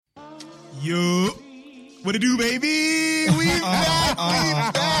Yo, what it do, baby? We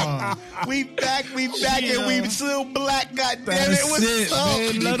back. We back, and we still black. God damn it! What's up?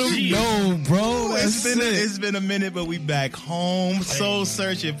 Man. Let them know, bro. It's been a minute, but we back home. Soul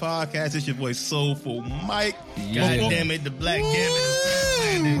Searching Podcast. It's your boy Soulful Mike. God damn it, the Black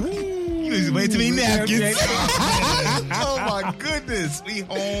Gambit. You was way too many napkins. Oh my goodness, we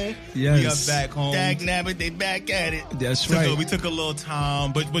home. Yes. We are back home. Dag nabbit, they back at it. That's right. We took a little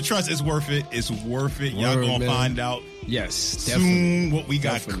time, but trust, it's worth it. It's worth it. Y'all Word, gonna man. find out Yes, soon what we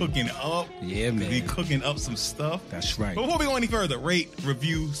got Definitely. cooking up. Yeah, man. We cooking up some stuff. That's right. But before we go any further, rate,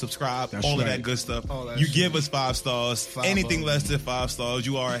 review, subscribe, That's all of right. that good stuff. All that You shit. give us 5 stars. Anything less than 5 stars,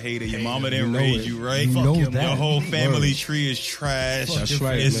 you are a hater. Your mama didn't You know raise it. you right. You know your that. whole family Word. tree is trash. That's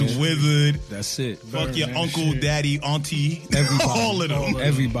right, It's man. withered. That's it. Fuck your man, uncle, shit. daddy, auntie. Everybody. All of them.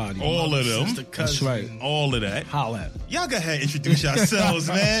 Everybody. All of them. Sister, That's cousin. right. All of that. Holla at me. Y'all go ahead and introduce yourselves,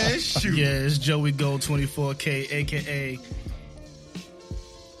 man. Shoot. Yeah, it's Joey Gold 24K, aka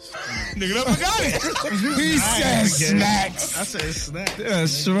Nigga, I forgot it. He said snacks. I said snack.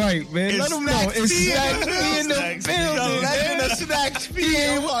 That's right, man. It's Let him know. Snacks It's P in Snacks the P in the Snacks P. The building. legend man. of Snacks P.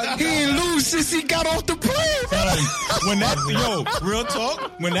 He ain't lose since he got off the plane. When that, real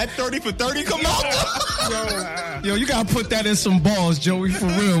talk, when that 30 for 30 come out, Yo, you gotta put that in some balls, Joey, for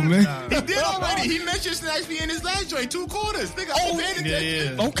real, man. he did already. He mentioned Snacks P in his last joint, 2 quarters. Nigga, I be paying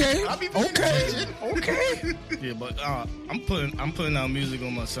attention. Yeah. Okay. I be paying attention. Okay. Yeah, but I'm putting out music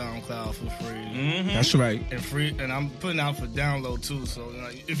on my SoundCloud for free. That's right. And I'm putting out for download too. So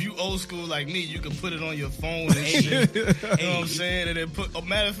like, if you old school like me, you can put it on your phone and shit. You know what I'm saying? And then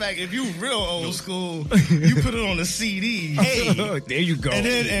matter of fact, if you real old school, you put it on a CD. Hey. There you go. And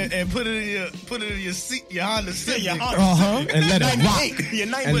then and put it in your Honda Civic. Your Honda And let it rock. Your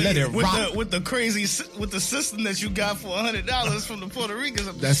And let it with rock. with the system that you got for $100 from the Puerto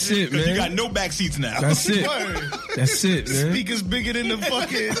Ricans. That's it, Because you man. got no back seats now. That's it. Word. That's it, man. Speakers bigger than the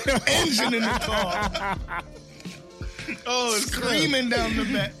fucking engine in the car. Oh, it's Screaming down the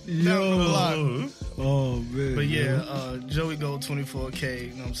back, down the block. Oh, man. But yeah, Joey Gold 24K, you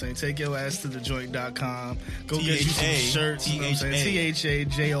know what I'm saying? Take your ass to thejoint.com. Go get you some shirts, you know what I'm saying?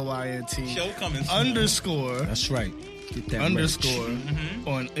 THAJOINT. Show coming soon. Underscore That's right. Get that underscore merch.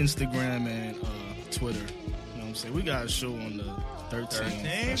 on Instagram and Twitter. You know what I'm saying? We got a show on the 13th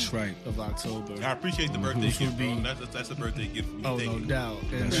That's right. of October. I appreciate the birthday Which gift, would bro. be- That's a birthday gift for me. Oh, Thank no you. doubt.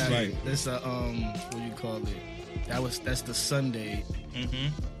 And That's right. That's a what do you call it? That's the Sunday.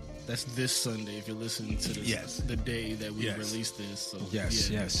 That's this Sunday. If you're listening to this, Yes. the day that we Yes. released this. So Yes,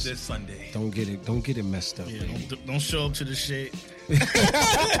 yeah. yes. This Sunday. Don't get it messed up. Yeah, man. don't show up to the shit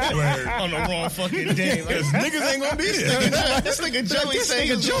on the wrong fucking day. Like, Because niggas ain't gonna be there. this nigga Joey This said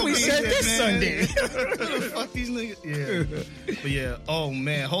nigga he's Joey gonna be said there, this man. Sunday. What the fuck these niggas? Yeah, but yeah. Oh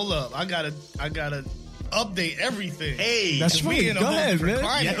man, hold up. I gotta update everything. Hey, That's we right. in a Go whole ahead, different man.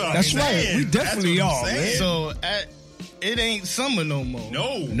 climate. That's what I'm That's right. saying. We definitely That's what are, I'm man. saying. So it ain't summer no more.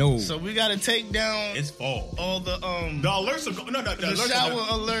 No. So we gotta take down It's fall. all the The alerts are going. No, the alerts shower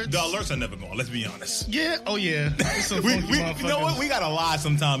are alerts. The alerts are never going. Let's be honest. Yeah. Oh yeah. It's some We, funky you know what? motherfuckers. We gotta lie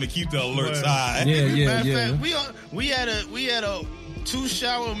sometime to keep the alerts Word. high. Yeah, Matter of yeah. fact, we had a 2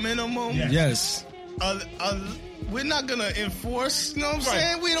 shower minimum. Yeah. Yes. We're not gonna enforce. You know what I'm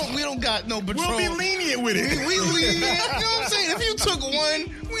Right. saying? We don't got no patrol. We'll be lenient with it. We lenient. You know what I'm saying? If you took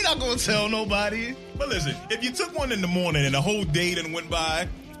one, we not gonna tell nobody. But listen, if you took one in the morning and the whole day done went by,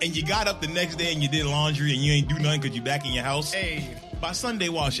 and you got up the next day and you did laundry and you ain't do nothing because you back in your house, Hey, by Sunday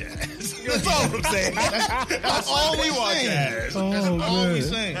wash your ass. That's all I'm saying. That's all we wash your ass. Oh, that's all we man.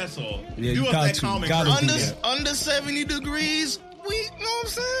 saying. That's all. Yeah, Do you us got that to. common Gotta courtesy. do Under that. under 70 degrees, we you know what I'm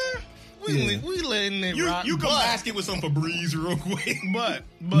saying? We letting it rock. You can but, basket with some Febreze real quick. but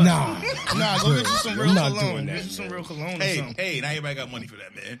Nah. go get you some real I'm not cologne. doing that. Get you some real cologne or something. Hey, now everybody got money for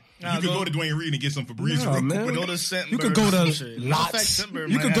that, man. Nah, you can go- go to Dwayne Reed and get some Febreze Nah, real man. quick. Go to Scentbird You could go or some to shit. Matter of fact, Lots. Scentbird You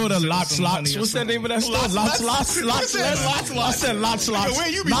might could have go to send us Lots some money or What's that something. name of that store? Lots. Lots. I said Lots. Where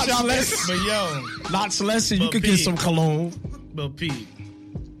you be Lots shopping? less. But yo, Lots less, and you But could get Pete. some cologne. but Pete,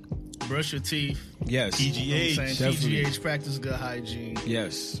 brush your teeth. Yes. You know what I'm saying? Definitely. TGH, practice good hygiene.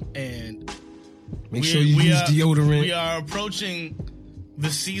 Yes. And Make sure you use deodorant. We are approaching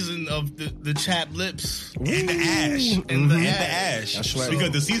the season of the chapped lips. And the ash. And the And ash. the ash. That's right. Because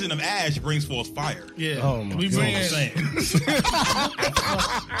the season of ash brings forth fire. Yeah. Oh, my we God. bring I'm in saying.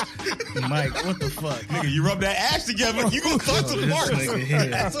 Mike. What the fuck? Nigga, you rub that ash together, you gonna fuck some This marks. nigga here.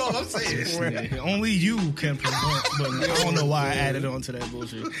 That's all I'm saying. Yeah, only you can promote, but I don't know why I added on to that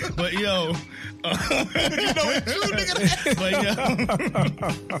bullshit. But yo, You know it's true, nigga. but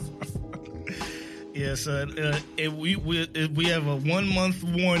yo, Yeah, so we have a 1 month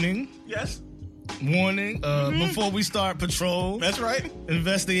warning. Yes. Before we start patrol. That's right.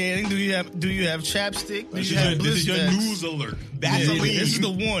 Investigating. Do you have chapstick? This is your news alert. Vaseline. This is the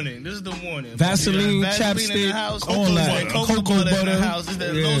warning. Vaseline, Vaseline in the chapstick, house. all that. Cocoa butter in the house. Is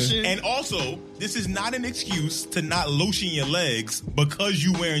there Yeah. lotion? And also, this is not an excuse to not lotion your legs because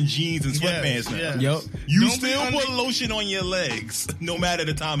you wearing jeans and sweatpants now. Yes. Yep. You Don't still be put lotion on your legs, no matter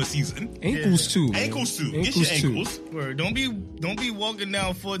the time of season. Ankles too. Man. Ankles too. Get Ankles your too. ankles. Word. Don't be walking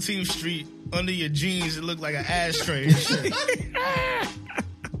down 14th Street under your jeans. It look like an ashtray and shit.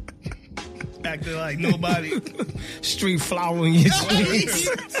 Acting like nobody. Street flower in your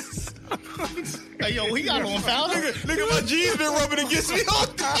jeans. Hey, yo, he got on powder. Nigga, my jeans been rubbing against me all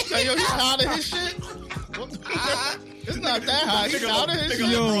day. Hey, yo, he powder his shit. It's not that high. He powder his shit.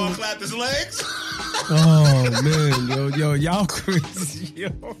 Nigga, LeBron clapped his legs. Oh man, yo, y'all crazy, yo.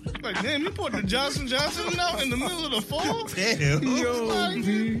 Like, damn, you put the Johnson out in the middle of the fall? Damn. Yo,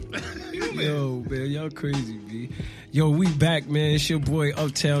 B. Yo, man, y'all crazy, B. Yo, we back, man. It's your boy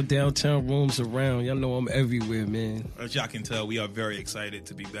Uptown, Downtown, roams around. Y'all know I'm everywhere, man. As y'all can tell, we are very excited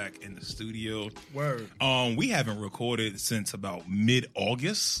to be back in the studio. Word. We haven't recorded since about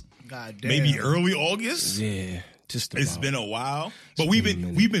mid-August. God damn. Maybe early August. Yeah, just It's been a while, but we've been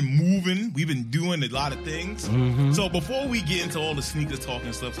moving, we've been doing a lot of things. Mm-hmm. So before we get into all the sneakers talk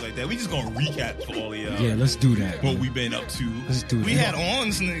and stuff like that, we just gonna recap for all of y'all. Yeah, let's do that. What we've been up to. Let's do that. We had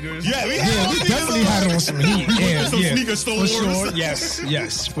on sneakers. Yeah, we definitely had on some heat. Yeah, some yeah, sneaker for stores. sure.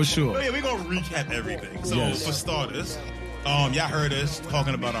 Yes, for sure. So yeah, we're gonna recap everything. So Yes. for starters, y'all heard us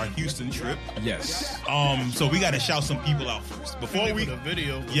talking about our Houston trip. Yes. So we gotta shout some people out first before we. The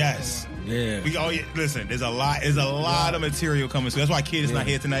video. Yes. Yeah. Listen. There's a lot of material coming. So that's why Kid is not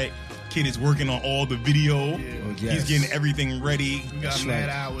here tonight. Kid is working on all the video. Oh, He's yes. getting everything ready. We got mad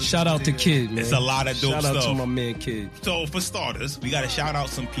hours. Shout out to Kid, man. It's a lot of dope Shout out to stuff. my man Kid. So for starters, we gotta shout out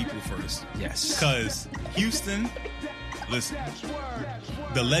some people first. Yes. Cause Houston, listen,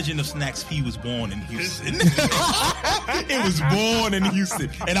 the legend of Snacks P was born in Houston. It was born in Houston,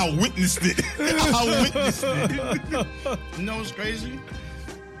 and I witnessed it. You know what's crazy?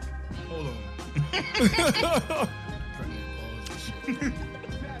 Hold on.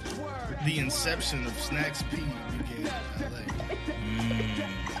 The inception of Snacks P began in LA.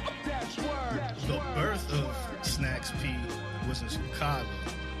 The birth of Snacks P was in Chicago.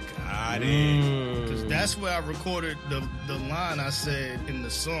 Got it. Because that's where I recorded the line I said in the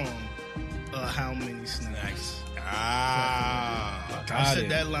song, How Many Snacks. I said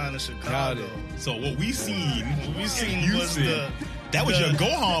that line in Chicago. So what we seen Was Houston, that was your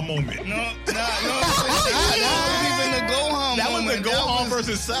Gohan moment. that wasn't even the Gohan That was moment. the Gohan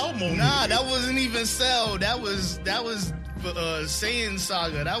versus Cell moment. Nah, that wasn't even Cell. That was Saiyan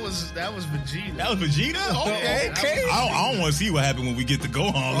Saga. That was Vegeta. That was Vegeta? Okay. I don't want to see what happened when we get to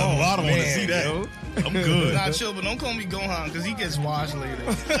Gohan level. I don't want to see that. yo. I'm good. Nah, chill, but don't call me Gohan because he gets washed later.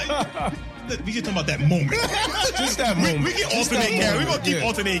 We just talking about that moment. Just that moment. We can Just alternate that characters. We're moment. going to keep Yeah.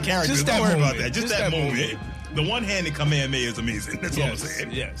 alternating characters. Just Don't that worry about moment. that. Just that moment. The one-handed Kamehameha is amazing. That's all I'm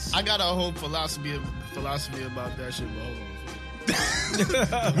saying. Yes. I got a whole philosophy about that shit, but hold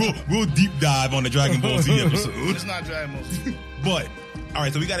on. We'll deep dive on the Dragon Ball Z episode. It's not Dragon Ball Z. But, all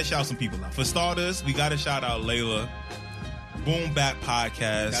right, so we got to shout some people out. For starters, we got to shout out Layla. Boom Bap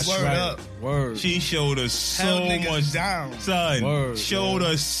Podcast. That's Word right. up. Word. She showed us Held so niggas much down. son. Word, showed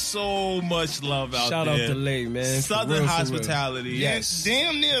us so much love out Shout there. out to Lay, man. For Southern real, for real. hospitality. Yes.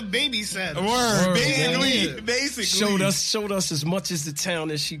 Damn near babysat. Word, Word, basically. Showed us as much as the town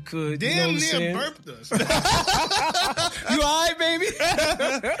as she could. You know Damn what I'm saying? near burped us. You alright, baby?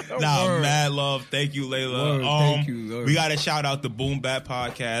 Nah, Word. mad love. Thank you, Layla. Word, thank you, Lord. We got to shout out the Boom Bap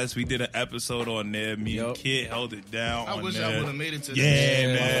Podcast. We did an episode on there. Me and Yup. Kid held it down. I on wish there. I would have made it to Yeah,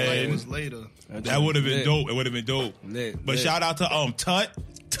 this. man. I feel like it was later. That would have been Lit. dope. It would have been dope. Lit, But lit. shout out to Tut.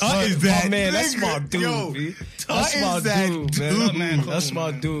 Tut Tut, is that my man, that's nigga. my dude, Yo, B. Tut That's is my that dude, dude. man. That's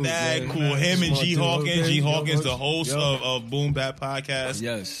my dude. That man. cool. That's Him and my G dude. Hawkins. Okay, G Hawkins, the yup. host Yup. of Boom Bap Podcast.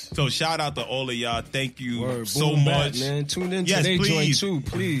 Yes. So shout out to all of y'all. Thank you Word. so Boom Bap, much. man. Tune in to Yes, their please. joint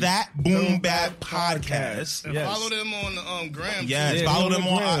too, please. That Boom Bap Podcast. And Yes. follow them on the gram. Yes, Yeah, follow they them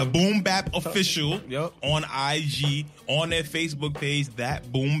on the on gram. Boom Bap Official Yup. on IG, on their Facebook page,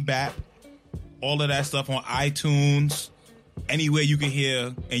 That Boom Bap. All of that stuff on iTunes, anywhere you can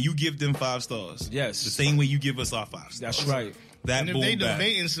hear, and you give them 5 stars. Yes. The same way you give us our 5 stars. That's right. That And if they Boom Bap.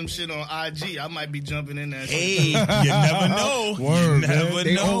 debating some shit on IG, I might be jumping in that shit. Hey, you never know. Word, you never man.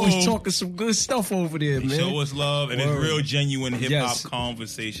 They know. always talking some good stuff over there, They man. show us love, and Word. it's real genuine hip hop Yes.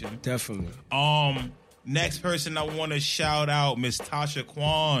 conversation. Definitely. Next person I want to shout out, Miss Tasha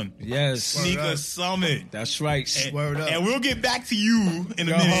Kwan. Yes. Sneaker Summit. That's right. Word up. And we'll get back to you in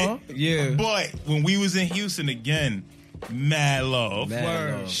a minute. Yeah. But when we was in Houston again, mad love.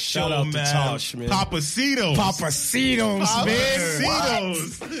 Mad love. Show Shout out to mad Tosh, man. Papacitos. Papacitos, man.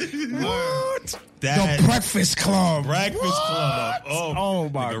 Papacitos. What? That The Breakfast Club. Breakfast Club. Oh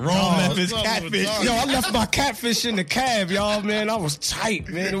my the God. Rome left his Club catfish. was Yo, I left my catfish in the cab, y'all, man. I was tight,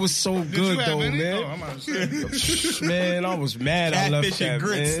 man. It was so Did good, you have though, any? man. Oh, I'm about to say. Man, I was mad I left Catfish that, and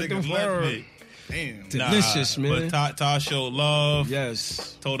grits. man. Niggas The left word. me. Damn. Delicious, man. But Tosh showed love.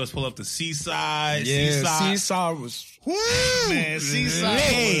 Yes. Told us pull up the Seaside. Yeah, Seaside. Seaside was... Woo! Man,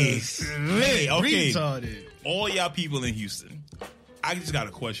 Seaside was Lit. Okay. retarded. All y'all people in Houston, I just got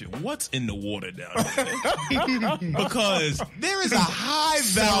a question. What's in the water down there? Because there is a high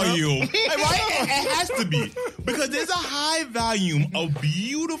volume, right? It has to be. Because there's a high volume of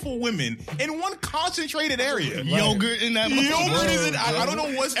beautiful women in one concentrated area. Yogurt in that Yogurt is in, Word, I don't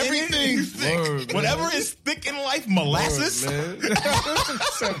know what's Everything in it. thick. Word, Whatever is thick in life, molasses,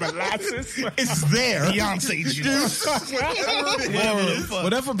 molasses. it's there. Beyonce juice. Whatever it is.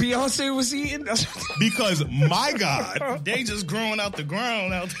 Whatever Beyonce was eating, that's Because, my God, They just growing out the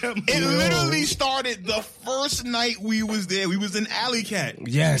ground out there. it literally started the first night we was there. We was in Alley Cat.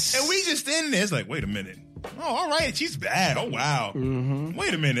 yes. And we just in there. It's like, wait a minute. Oh, all right. She's bad. Oh, wow.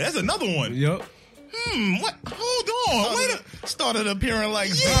 Wait a minute. That's another one. Yup. What? Hold on. Wait a Started appearing like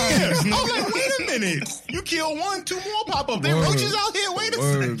Yeah. zombies. I was like, wait a minute. You kill one, two more pop up. There Word. roaches out here. Wait a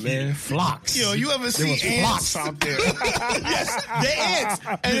Word, second. man. Flocks. Yo, you ever see was ants flocks out there? Yes, the ants.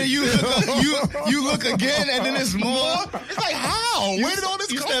 And then you look again, and then it's more. It's like, how? Where did all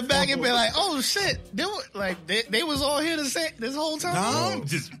this You come step back from? and be like, "Oh shit!" They were like, they was all here to say this whole time. No,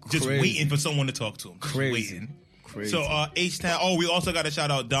 just Crazy. waiting for someone to talk to him. Just Crazy. waiting. Crazy. So H-Town. Oh, we also got to shout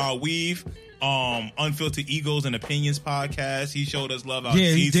out Don Weave, Unfiltered Egos and Opinions podcast. He showed us love out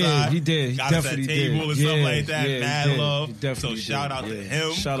Yeah, he Seaside. did. He did. He Got us definitely that table did. and stuff Yeah, like that. yeah, he Mad did. love. He definitely So shout did. out to Yeah.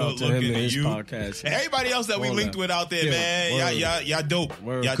 him. Shout out Good to him looking and to his you. podcast. And everybody else that we All linked that. with out there, Yeah, man. Y'all dope.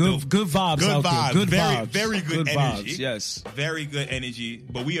 Word. Y'all Good, dope. good vibes Good out vibes. there. Good Very, vibes. very good energy. vibes. Yes. Very good energy.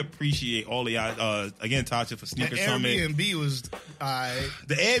 But we appreciate all of y'all. Again, Tasha, for The Sneaker Summit. Airbnb was The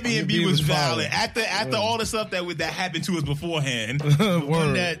Airbnb Airbnb was was valid. valid. After all the stuff that happened to us beforehand. the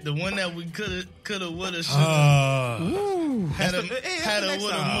Word. one that we coulda, woulda, shoulda, That's had a, the- hey, had a, that's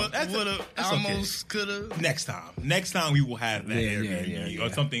woulda, next time. That's woulda, okay. almost coulda. Next time we will have that Yeah, Airbnb yeah. or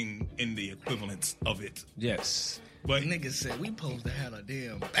something in the equivalence of it. Yes. But Niggas said we supposed to have a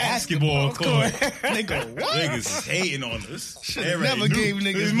damn basketball court. Nigga, what? Niggas is hating on us. They already Never knew gave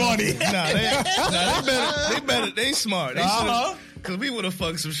niggas his money. they better. They smart. They Uh-huh. Cause we would have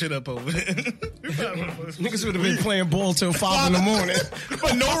fucked some shit up over there. Niggas would have been playing ball till 5 in the morning.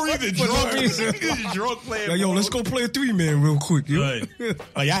 For no reason. For no Drunk. reason. Niggas drunk playing Like, yo, ball. let's go play a 3-man real quick. Yo. Right.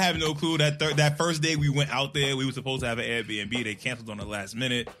 Like, y'all have no clue. That first day we went out there, we were supposed to have an Airbnb. They canceled on the last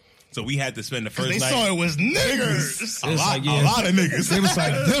minute. So we had to spend the first They night. saw it was niggas A It's lot, like, yeah. a lot of niggas. They was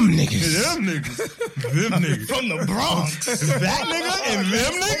like, them niggas. Them niggas. Them niggas. from the Bronx. That nigga and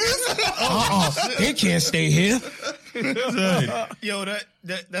them niggas? They can't stay here. Yo,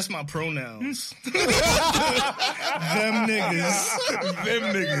 that's my pronouns. Them niggas. Them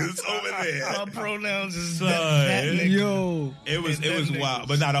niggas over there. My pronouns is Son. that nigga. Yo. It was them wild. niggas.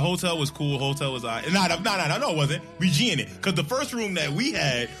 But nah, the hotel was cool. Hotel was alright. No, it wasn't. We G'ing it. Because the first room that we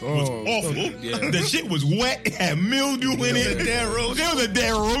had was awful. yeah. The shit was wet. It had mildew in it. a dead roach. There was a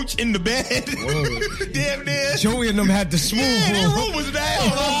dead roach in the bed. Damn near. Joey and them had the smooth Yeah, that room. room was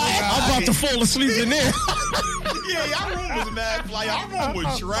bad. I'm about to fall asleep in there. Yeah, y'all room was mad fly. Y'all room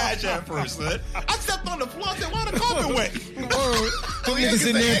was trash at first, son. I stepped on the floor. I said, why the carpet wet? Them niggas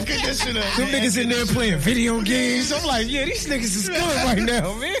in there. Them niggas in there playing video games. I'm like, yeah, these niggas is good right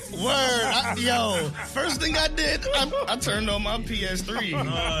now, man. Word. First thing I did, I turned on my PS3.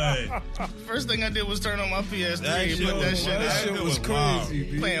 Alright. First thing I did was turn on my PS3 That and shit put that was- shit that out. shit It was was wild.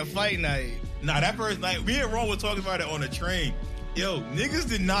 crazy, B. Playing Fight Night. Nah, that first night, me and Ron were talking about it on the train. Yo, niggas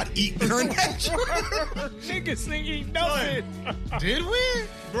did not eat during that trip. Niggas ain't eat nothing. Did we?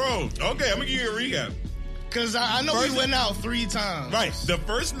 Bro, okay, I'm gonna give you a recap. Because I know First- we went out 3 times. Right, the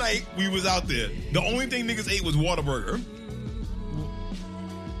first night we was out there, the only thing niggas ate was Whataburger.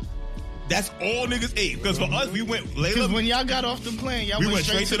 That's all niggas ate. Because for us, we went Because Layla. when y'all got off the plane, y'all We went went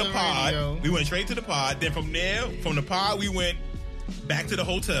straight to the pod. radio. We went straight to the pod. Then from there, from the pod, we went back to the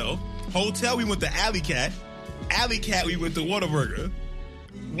hotel. Hotel, we went to Alley Cat. Alley Cat, we went to Whataburger.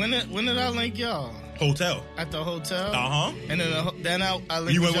 When did I link y'all? Hotel. At the hotel. Uh-huh. And then I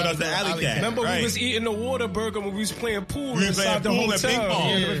linked You went with y'all us to Alley Cat. Remember Right. we was eating the Whataburger when we was playing pool We was inside playing the pool and hotel. ping pong.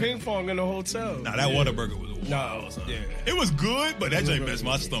 Yeah, Yeah. ping pong in the hotel. Nah, that Whataburger was wild, son. yeah. It was good, but that joint messed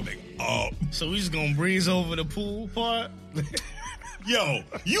my stomach up. So we just gonna breeze over the pool part. Yo,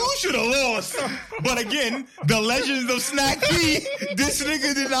 you should have lost. But again, the legends of Snack P, this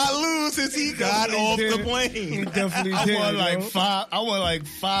nigga did not lose since he got off did. the He plane. definitely I did. won like yo. 5. I won like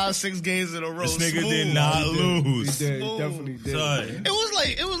 5-6 games in a row. This nigga Smooth. did not He lose. did. He Smooth. definitely did. Son. man. It was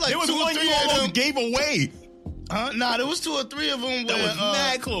like It was 2 or one 3 you of them. almost gave away. Huh? Nah, there was 2 or 3 of them. That where, was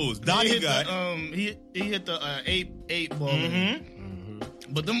mad close. Donnie he hit got. the, he hit the 8 ball. Mm-hmm.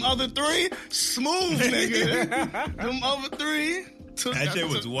 But them other 3, smooth nigga. Them other 3. That shit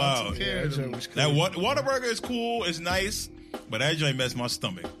was wild. Yeah, that joint was That crazy. Whataburger is cool, it's nice, but that joint messed my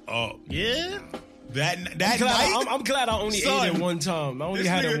stomach up. Yeah. That I'm night, glad, I'm glad I only Son, ate it one time. I only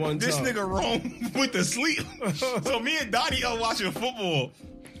had it one time. This nigga wrong with the sleep. So me and Donnie are watching football,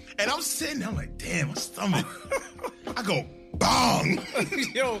 and I'm sitting there, I'm like, damn, my stomach. I go, bong.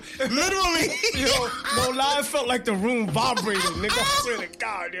 Yo, Literally. yo, no lie, it felt like the room vibrated, nigga. I swear to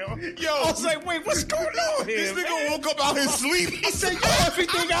God, yo. Yo. I was like, wait, what's going on here? This man? nigga woke up out his sleep. He said, Yo,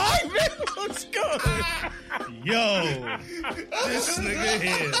 everything all right, man? What's good? Yo. This nigga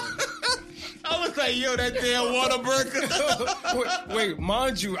here. I was like, yo, that damn Whataburger. Wait,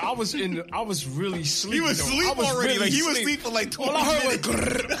 mind you, I was really sleeping. He was though. asleep I was already. really Like, he was asleep. asleep for like 20 All I heard was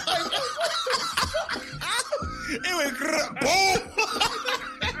minutes. It went boom.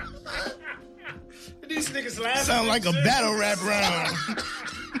 these niggas laughing. Sound like a battle rap round.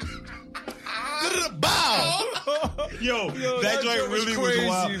 Bow. Yo, that joint was really was crazy,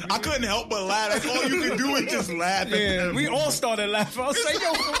 wild. man. I couldn't help but laugh. That's all you could do is just laugh at Yeah, them. we all started laughing. I was like,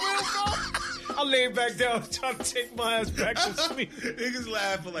 yo, for real, bro? I laid back down trying to take my ass back to sleep. Niggas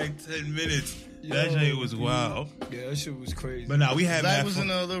laughed for like 10 minutes. That joint was wild. Yeah, that shit was crazy. But now we had Zach mad was fun. in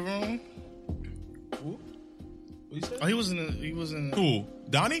the other room. What you said? Oh, he was in. Cool.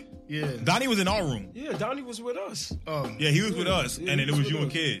 Donnie? Yeah. Donnie was in our room. Yeah, Donnie was with us. Oh. Yeah, he was with us. Yeah, And then he it was with you and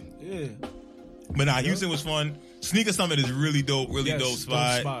us. Kid. Yeah. But nah, Houston was fun. Sneaker Summit is really dope. Really Yes, dope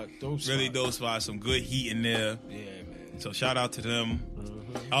spot. Dope Really spot. dope spot. Some good heat in there. Yeah, man. So shout out to them.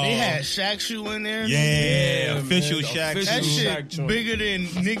 They had Shaq shoe in there. Yeah, Yeah, official man, Shaq. official That shoe. Shaq shit joint. bigger than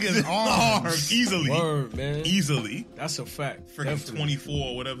niggas' arms. Arms, easily. Word, man. Easily. That's a fact. Freaking Definitely. 24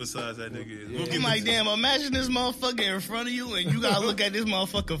 or whatever size that nigga is. We'll I'm give like, it- damn, imagine this motherfucker in front of you and you gotta look at this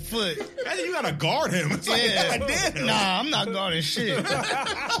motherfucker foot. Imagine you gotta guard him. It's like, Yeah. goddamn. Nah, I'm not guarding shit.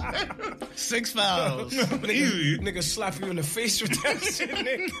 6 fouls. Easy. Nigga slap you in the face with that shit,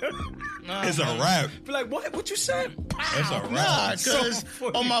 nigga. Nah, It's a wrap. Be like, what you said? That's a wrap. Nah, cause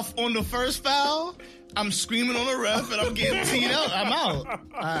So on the first foul, I'm screaming on the ref and I'm getting teed up. I'm out. All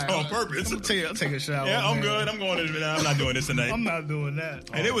right, On purpose. I'll take a shower. Yeah, I'm man. good. I'm going to I'm not doing this tonight. I'm not doing that.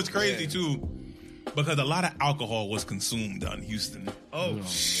 And it was crazy too, because a lot of alcohol was consumed down in Houston. Oh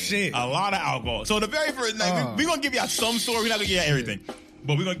shit. A lot of alcohol. So the very first night, we're gonna give y'all some story. We're not gonna give y'all everything,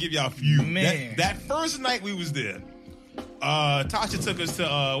 but we're gonna give y'all a few. Man. That first night we was there, Tasha took us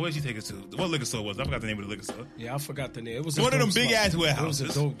to where'd she take us to? What liquor store was it? I forgot the name of the liquor store. Yeah, I forgot the name. It was One a of them dope big spot. ass warehouses. It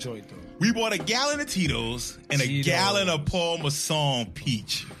was a dope joint though. We bought a gallon of Tito's and a Tito's. gallon of Paul Masson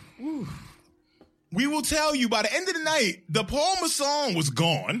Peach. We will tell you by the end of the night, the Paul Masson was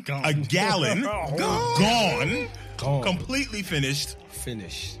gone. Gone. A gallon gone. Gone. Completely finished.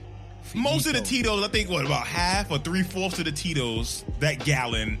 Finished. Most of the Finito. Tito's, I think, about half or 3/4 of the Tito's, that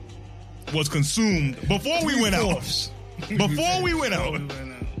gallon was consumed before we went out. Before we went out,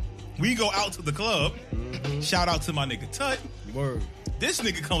 we go out to the club. Shout out to my nigga Tut. Word. This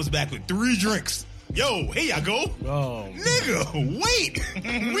nigga comes back with 3 drinks. Yo, here y'all go. Oh, Nigga, wait.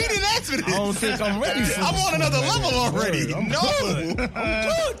 We didn't ask for this. I don't think I'm ready for I'm this on another one, man. level already. Word, I'm No. good. I'm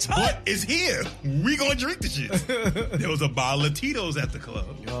good. Tut. But it's here. We gonna drink the shit. There was a bottle of Tito's at the club.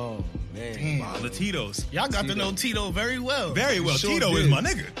 Oh, man. Bottle of Tito's. Y'all got to know Tito very well. Very well. Sure Tito did. is my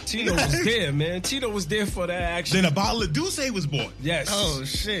nigga. Tito was there, man. Tito was there for that action. Then a bottle of Douce was bought. Yes. Oh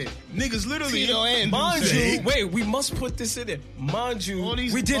shit. Niggas literally. Tito and Mind Douce. you, wait, we must put this in there. Mind you, All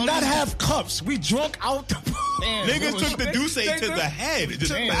these- we did all not these- have cups. We drunk out the Damn, Niggas it was- took the Douce to the head.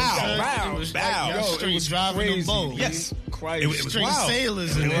 Just Damn, bow. son, it was like Bow. y'all Yo, straight it was driving crazy. the boat. Yes. Christ. It was Straight wild.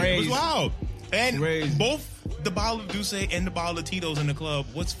 sailors in It there. was wild. And Crazy. both the bottle of Douce and the bottle of Tito's in the club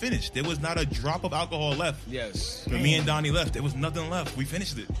was finished. There was not a drop of alcohol left. Yes. When me and Donnie left, there was nothing left. We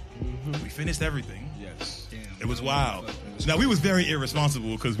finished it. We finished everything. Yes. It was wild. Now, we was very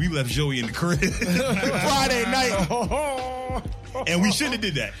irresponsible because we left Joey in the crib Friday night. And we shouldn't have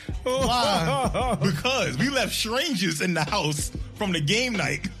did that. Why? Because we left strangers in the house from the game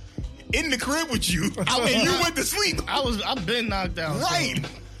night in the crib with you, and you went to sleep. I've been knocked out. Right.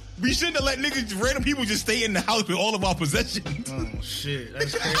 So. We shouldn't have let random people just stay in the house with all of our possessions. Oh shit,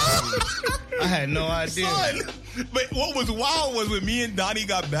 that's crazy. I had no idea. Son. But what was wild was when me and Donnie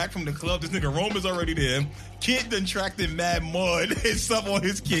got back from the club, this nigga Roman's already there. Kid done tracked in mad mud and stuff on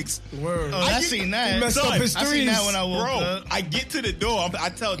his kicks. Word. I seen that. He messed up his I seen that when I woke Bro, up. I get to the door. I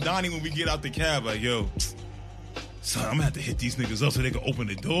tell Donnie when we get out the cab, like, yo, son, I'm gonna have to hit these niggas up so they can open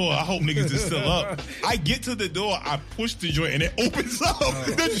the door. I hope niggas is still up. I get to the door, I push the joint, and it opens up.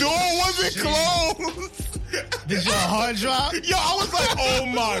 The door wasn't closed. Did your heart drop? Yo, I was like, oh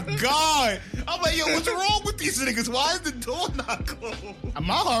my God. I'm like, yo, what's wrong with these niggas? Why is the door not closed?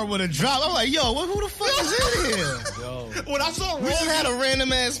 My heart would have dropped. I'm like, yo, who the fuck is in here? Yo. When I saw We just Rome, had a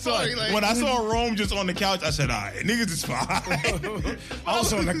random ass party. Like, when I saw Rome just on the couch, I said, all right, niggas is fine. I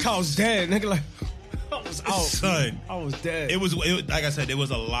was on the couch dead, nigga. Like, I was out. Son. I was dead. It was like I said, there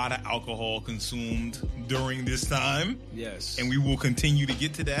was a lot of alcohol consumed during this time. Yes. And we will continue to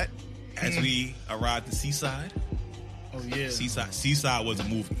get to that as we arrive to Seaside. oh yeah, Seaside was a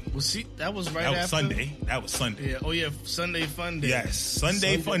movie. that was right That was after Sunday. That was Sunday. Yeah. Oh yeah, Sunday Fun Day. Yes,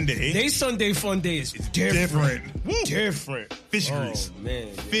 Sunday Fun Day. They Sunday Fun Day is different. Woo. Different. Fish grease. Oh, man.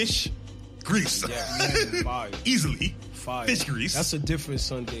 Fish grease. Yeah, man, fire. Easily. Fire. Fish grease. That's a different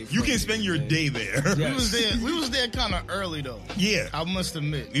Sunday. You Fun can Day, spend your man. day there. Yeah. We was there kind of early though. Yeah. I must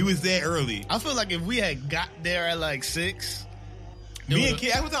admit. We was there early. I feel like if we had got there at like 6. Me and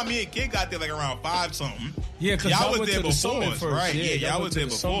Kid, every time me and Kid got there like around 5 something. Yeah, because y'all y'all was went there to the before summit us, first. right? Yeah, y'all went was to there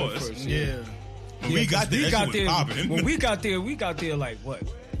the before summit us. first, Yeah. When we got there, that shit was popping. When we got there like what?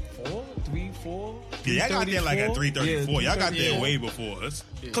 3, 4? Yeah, y'all got there like at 3:34. Y'all got there yeah. way before us.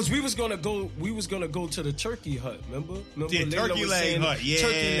 Because we was gonna go to the turkey hut. Remember? Yeah, Layla turkey was leg saying hut. Yeah.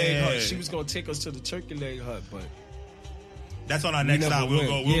 turkey leg hut. She was gonna take us to the turkey leg hut, but That's on our we next never time. We'll went.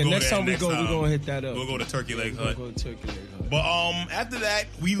 go. We'll Yeah, go next there time we go, we're gonna hit that up. We'll go to Turkey Leg Hut. We'll go to turkey leg hut. But after that,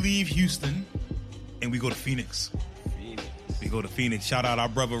 we leave Houston and we go to Phoenix. We go to Phoenix. Shout out our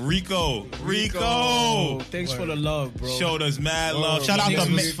brother Rico. Thanks for the love, bro. Showed us mad Word. love. Shout out Phoenix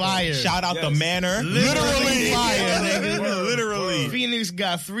the was fire. Shout out the Yes. manor. Literally fire, nigga. Literally. Phoenix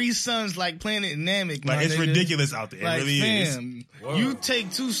got 3 suns like Planet Namek. Like my it's nigga. ridiculous out there. It Like, really is. fam, you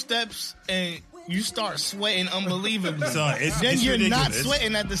take 2 steps and you start sweating unbelievably. Son, then it's you're not ridiculous.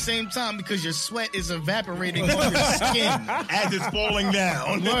 sweating at the same time because your sweat is evaporating on your skin. As it's falling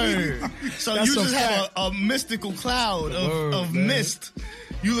down. Word. So That's you a just have fact. a mystical cloud Word, of man. mist.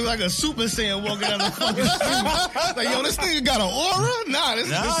 You look like a Super Saiyan walking down the fucking street. Like, yo, this nigga got an aura? Nah, this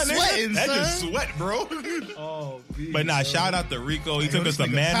Nah, nigga sweating, nigga, that son. just sweat, bro. Oh, But nah, shout out to Rico. He took us to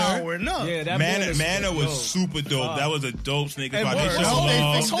Nigga Manor. powering up. Yeah, that Manor was super dope. Wow. That was a dope sneaker. And spot. They word, showed I hope they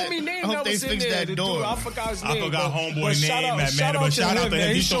love. fixed his that. homie name I hope that they was in fixed there. that The door. dude, I forgot his I name. forgot but- homeboy but name at Manor, but shout out to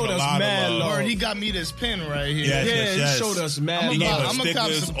him. He showed a us lot of mad love. Word, he got me this pen right here. Yes, Yeah, yes, he yes. showed us mad He gave love. us I'm gonna cop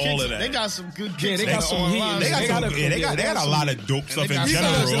stickers, some all kicks. of that. They got some good kicks. Yeah, they got some heat. online. They got They some. got a- Yeah, they yeah, got they a got lot some- of dope stuff they in got some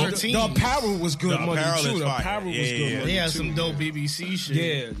general. good The apparel was good The money apparel too. is The fire. apparel was Yeah, good yeah. money They had too. some dope BBC shit.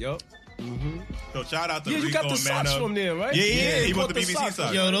 Yeah, yup. So shout out to Yeah, you Rico got the and socks Manor. from there, right? Yeah, Yeah, he you bought bought the the BBC socks.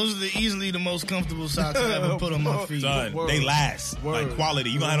 socks. Yo, those are easily the most comfortable socks I ever put on my feet. Son, Word. they last. Word. Like quality.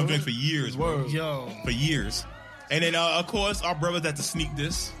 You gonna have them drinks for years, bro. Word. Yo, For years. And then, of course, our brothers at the Sneak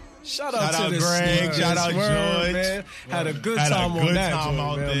This. Shout Shout out out to the Greg, Sneakers. shout out Word, George. man. Had a good Had a time good on that time joint,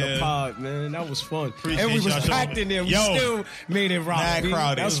 out man, on there. the pod, man. That was fun. Appreciate And we was y'all. packed in there. We Yo. still made it rock. Mad B.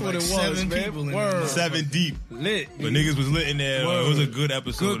 crowded. That's It what was it like was, 7 man. people in there. Word. 7 deep. Lit. But niggas was lit in there. Word. It was a good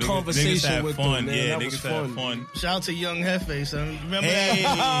episode. Good conversation niggas had with fun. them, man. Yeah, That niggas was had fun. fun. shout out to Young Hefe, son. Remember Hey.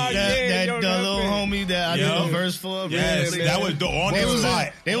 that Yeah, Young little Hefe. homie that I did Yo. the verse for? Yes, Man, that was dope. On They the was, spot.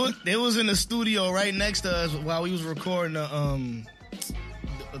 they was in the studio right next to us while we was recording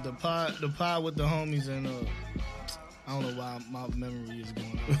the pod with the homies, and I don't know why my memory is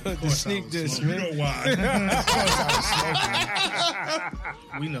going on. Of The course I Sneak was This, smoking. You know why?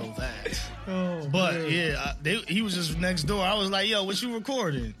 We know that. Oh, But man. yeah, he was just next door. I was like, "Yo, what you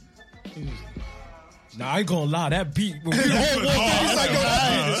recording?" Nah, I ain't gonna lie. That beat. When we all walked in, he's like, yo,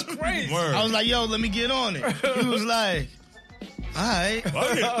 that beat is crazy. Word. I was like, "Yo, let me get on it." He was like, "All right."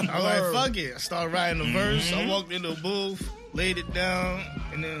 Fuck it. I was Word. like, "Fuck it." I started writing the verse. I walked into the booth, laid it down,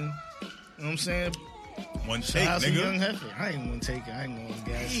 and then, you know what I'm saying? One Shout take, out to Young nigga. Heifer. I ain't gonna take it. I ain't gonna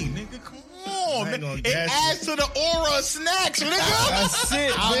gas Hey, it. nigga, come on, I ain't man. gonna It gas adds to the aura of snacks, nigga. That's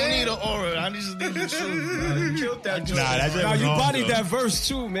it, I don't man. need an aura. I just need the truth. You killed that joint. Nah, that joint Nah, was you hard, bodied though. that verse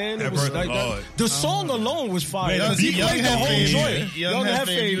too, man. That It was verse like was that. hard. The song alone was fire. Man, He Young played the whole Hefe, joint. Young Hefe,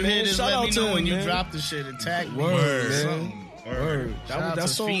 if you man. hear this, Shout let out me to know him, when you man. drop the shit. Attack me. Word, Word. man. Something. Word. Shout out That to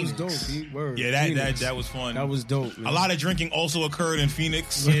song was Phoenix. dope, B. Word. Yeah, that Phoenix. was fun. That was dope, man. A lot of drinking also occurred in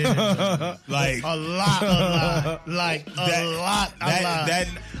Phoenix. Yeah. Like a lot. Like That- a lot. that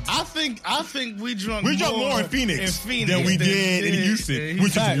I think we drunk more in Phoenix than we did in Houston,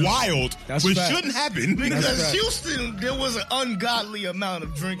 which Fact. is wild, That's which fact. shouldn't happen. because right. Houston there was an ungodly amount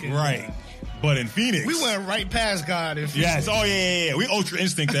of drinking. Right. But in Phoenix, We went right past God in Yes. Phoenix. Oh yeah. We ultra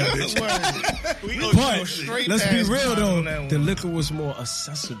instinct that bitch. Word. We But- ultra straight Let's be past real God on though. that The one. liquor was more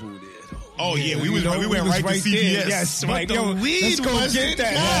accessible there, though. Oh yeah, we You know, went was right to CVS. there. Yes, But like, the yo, weed let's go wasn't get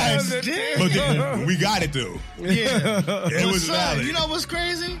that. nice. Yeah. Damn. But then, we got it though. Yeah. It was Son, valid. you know what's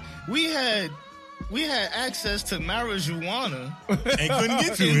crazy? We had access to marijuana And couldn't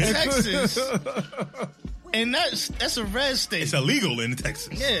get to in it. Texas, and that's a red state. It's illegal in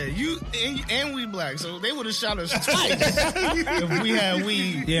Texas. Yeah, and we black, so they would have shot us twice if we had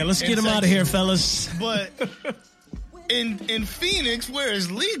weed. Yeah, let's in get him out of Texas. here, fellas. But in Phoenix, where it's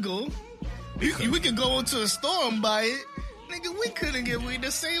legal, we could go into a store and buy it. Nigga, we couldn't get weed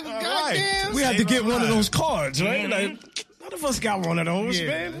to save a goddamn. We had to Save get our one of lives. those cards, right? Like, none of us got one of those,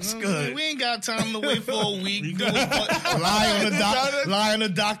 man. It's good. We ain't got time to wait for a week. Lie on the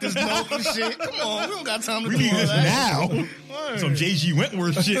doctor's note and shit. Come on, we don't got time to We do need all this that. now. Word. Some JG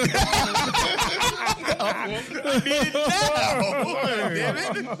Wentworth shit. We need it now. Damn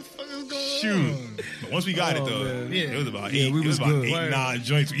it. What is going Shoot. on? But once we got it though, man. Yeah. it was about Yeah, eight. we It was was about good. 8, 9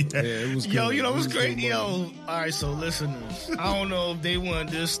 joints we had. Yeah, it was good. Yo, you know It what's was great? good, Yo, man. all right, so listeners, I don't know if they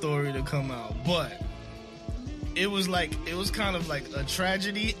want this story to come out, but it was kind of like a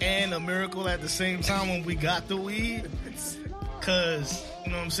tragedy and a miracle at the same time when we got the weed. Cause,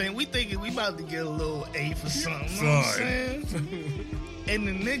 you know what I'm saying? We thinking we about to get a little A for something. You know what I'm saying? And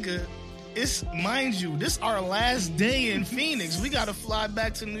the nigga, mind you, this our last day in Phoenix. We gotta fly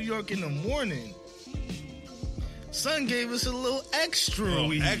back to New York in the morning. Son gave us a little extra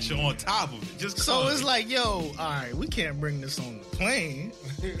weed. Extra on top of it. Just So cause. it's like, yo, all right, we can't bring this on the plane.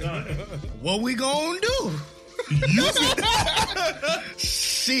 What we gonna do?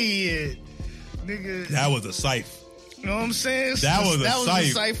 Shit, nigga. that was a cipher. You know what I'm saying? That was a the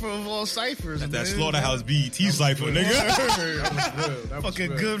cipher. cipher of all ciphers. That man. Slaughterhouse BET cipher, nigga.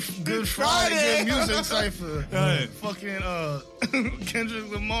 Fucking good Friday, good music cipher. Right. Fucking Kendrick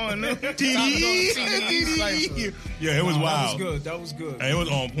Lamar and them. TDE. cipher. Yeah, it was That was wild. good. That was good. And it was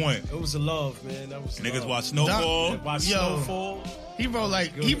on point. It was a love, man. That was Niggas love. watch Snowfall. Watch Yo. Snowfall. He wrote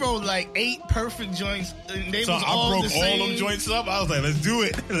like 8 perfect joints. And they So was I all broke the same. all them joints up. I was like, let's do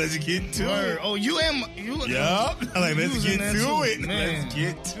it. Let's get to Word. it. Oh, you. Yup. I'm like, let's was get in there to too. it. Man. Let's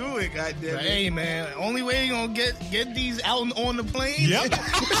get to it, goddamn it. Hey man, only way you gonna get these out on the plane Yep.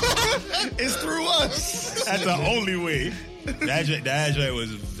 is through us. That's the only way. That joint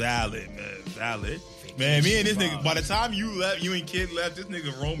was valid, man. Valid. Man, me and this nigga, by the time you and Kid left, this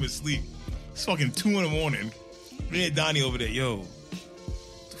nigga Rome is asleep. It's fucking 2 a.m. Me and Donnie over there, yo. What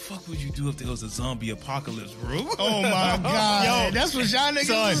the fuck would you do if there was a zombie apocalypse, bro? Oh my god, Yo, that's what y'all niggas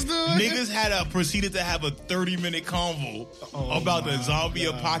Son, was doing. niggas had proceeded to have a 30-minute convo about the zombie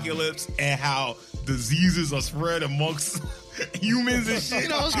apocalypse and how diseases are spread amongst humans and shit. You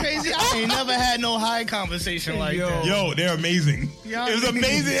know what's crazy? I ain't never had no high conversation like that. Yo, they're amazing. Y'all It was niggas-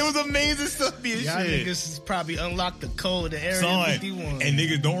 amazing. It was amazing stuff. Being Y'all shit. niggas probably unlocked the code to Area Son, 51. and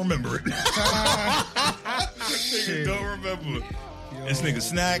niggas don't remember it. Shit. Niggas don't remember. This nigga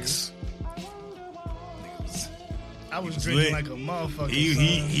Snacks. I was was drinking lit. like a motherfucker.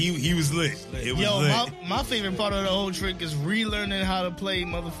 He was lit. It was Yo, lit. my favorite part of the whole trick is relearning how to play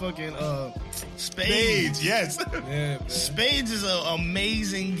motherfucking spades. Spades, yes. Yeah, man. Spades is an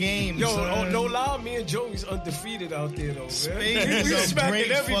amazing game. Yo, son. no lie, me and Joey's undefeated out there, though, man. Spades we is a smacking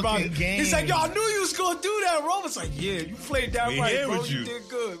great everybody. fucking game. He's like, yo, I knew you was gonna do that, bro. It's like, yeah, you played that We right, here bro. with You you. did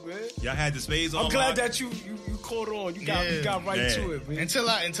good, man. Y'all had the spades on. I'm glad that you caught on. You got right Yeah. to it, man. Until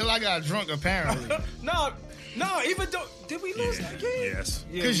I got drunk, apparently. No, even though did we lose that game? Yes.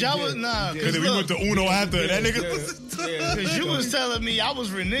 Yeah, Cause we y'all did. was nah. We Because did. we went to Uno after that nigga. Yeah. Cause you was telling me I was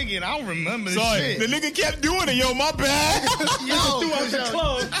reneging. I don't remember this Sorry, the shit. nigga kept doing it. Yo, my bad. Yo, Throughout the yo,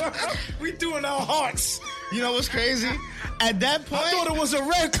 club, we doing our hearts. you know what's crazy? At that point, I thought it was a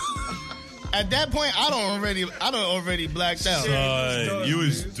red. at that point, I don't already blacked out. Son, you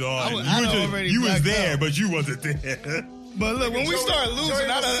was done. I done already You was blacked there, out. but you wasn't there. But look, when we start losing,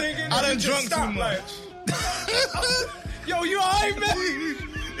 I done drunk too much. Yo, you alright, man?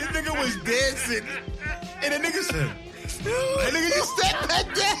 This nigga was dancing, and the nigga said, "That nigga just sat back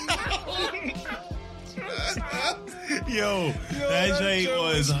down." Yo, that joint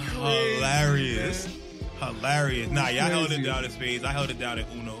was hilarious. Hilarious. Nah, y'all held it down in spades. I held it down in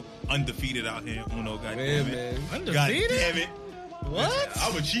Uno. Undefeated out here in Uno, goddamn it. man. Undefeated? God damn it. What? I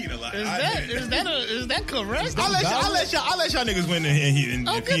was cheating a lot. Is that correct? I'll let y'all niggas win in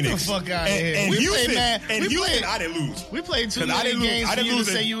Oh, get Phoenix. the fuck out of here. And We Houston, played, man. and We Houston, played- I didn't lose. We played too 'Cause I many didn't lose- games I for didn't you to lose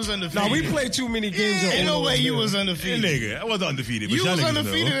say it. you was undefeated. No, we played too many games. Yeah, on Ain't no Uno, way you man. was Yeah, undefeated. nigga, I wasn't undefeated. But You y'all was niggas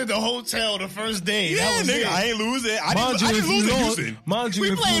undefeated know. at the hotel the first day. That Yeah, was nigga, it. I ain't lose it. I Mind didn't you, if lose you in lost, Houston. mind you,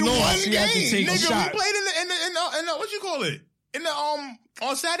 We if played you one lost, you had to game. take a Nigga, shot. we played in the what you call it? In the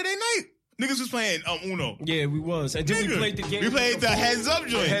on Saturday night. Niggas was playing Uno. Yeah, we was. And then we Nigga, played the game. we played with the phone. heads up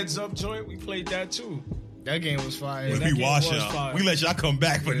joint. The heads up joint. We played that too. That game was fire. Yeah, We that game wash was y'all. fire. We let y'all come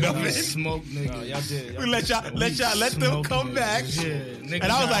back for We nothing. smoked Nah, niggas. y'all did. We let them Smoked come niggas. back. Yeah, niggas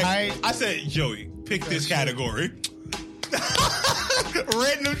And I was got like, hype. I said, Joey, pick this shit. category.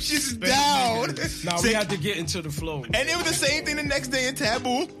 Written them shits down. Nah, we Say- had to get into the flow. And it was the same thing the next day in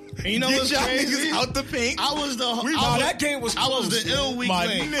Taboo. And you know Get what's y'all crazy? niggas out the paint. I was the. We- Nah, I was, that game was I was close, the man. ill weak My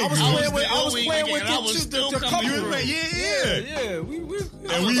link. nigga. I was I playing was with, the I ill was weak playing link, with and I was the still couple. coming You was through. playing, yeah.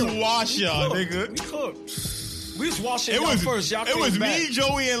 Yeah, And we washed y'all, cooked. nigga. We cooked. We was washing It y'all was first. Y'all it was came back. me,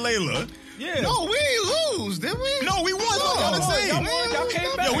 Joey, and Layla. Yeah. No, we ain't lose, did we? No, we won. No, Y'all the same. y'all won. Y'all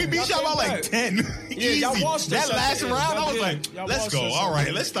came back. Yo, we beat y'all by like 10. Yeah, y'all Easy. washed us That at last the end. round, I Y'all was did. like, Y'all let's washed go. us All at right,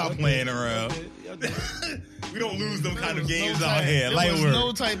 the let's end. stop Y'all playing did. around. Y'all did. We don't lose them kind of There games was no out type- here. There Light was work.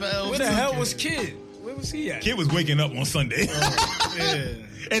 no type of L. Where the hell was Kid? Where was he at? Kid was waking up on Sunday. Yeah.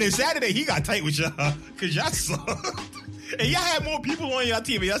 And then Saturday, he got tight with y'all because y'all sucked. And y'all had more people on y'all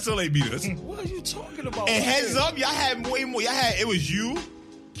team, but y'all still ain't beat us. What are you talking about? And heads up, y'all had way more. Y'all had, it was you,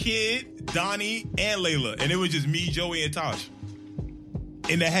 Kid, Donnie, and Layla. And it was just me, Joey, and Tosh.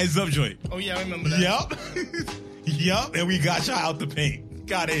 In the heads up joint. Oh yeah, I remember that. Yup. Yup. And we got y'all out the paint.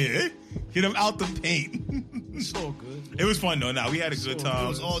 Got in. Get them out the paint. It's all good. It was fun though. Nah, we had a good It time.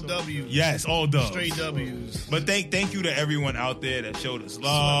 was all W's. Yes, all dubs. Straight W's. But thank you to everyone out there that showed us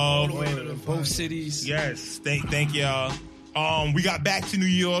All the love. way to the Both final. cities. Yes, thank y'all. We got back to New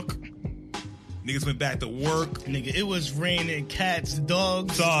York. Niggas went back to work. Nigga, it was raining cats,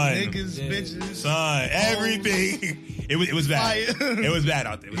 dogs, Son. niggas, Yeah. bitches. Son, everything. It was bad. Fire. It was bad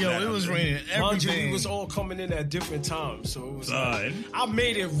out there. Yo, bad it out was there. raining Mind you, everything. we was all coming in at different times, so it was. Son. I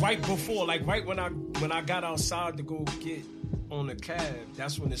made it right before, like right when I got outside to go get on the cab.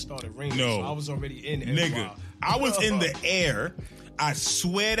 That's when it started raining. No. So I was already in. Nigga, I was in the air. I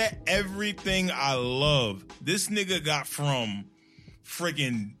swear to everything I love. This nigga got from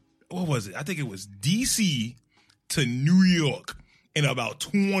freaking, what was it? I think it was DC to New York in about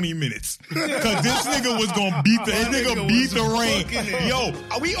 20 minutes. Cause this nigga was gonna beat the, this nigga nigga beat was the rain. fucking it. Yo,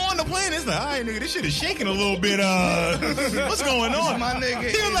 are we on the plane? It's like, all right, nigga, this shit is shaking a little bit. What's going on? My nigga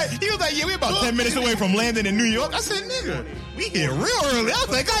He was like, yeah, we about 10 minutes away from landing in New York. I said, nigga, we here real early. I was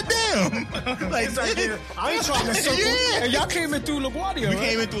like, God damn. Like, I ain't trying to circle. Yeah. And y'all came in through LaGuardia, We right?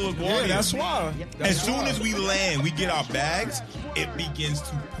 came in through LaGuardia. Yeah, that's why. As soon as we land, we get our bags, it begins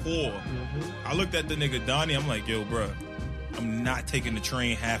to pour. I looked at the nigga Donnie. I'm like, yo, bro, I'm not taking the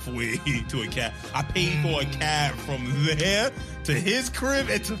train halfway to a cab. I paid for a cab from there to his crib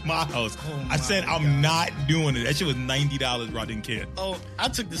and to my house. I said, I'm not doing it. That shit was $90, bro. I didn't care. Oh, I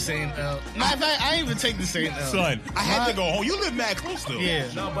took the same L. Matter of fact, I didn't even take the same L. Son, I had to go home. You live mad close, though. Yeah.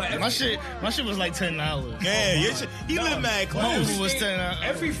 No, but my shit was like $10. Yeah, he lived mad close. Uber was 10.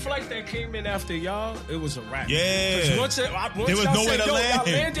 Every flight that came in after y'all, it was a wrap. Yeah. 'Cause once There was y'all nowhere said, to yo, land.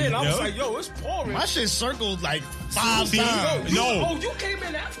 y'all landed, I was Yo. like, yo, it's pouring. My shit circled like 5 See, times. no. You came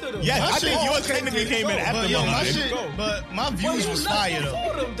in after them. Yes, My I think shit- yours technically came in after But yo, my mine. shit, but my Well, views you was left fire though.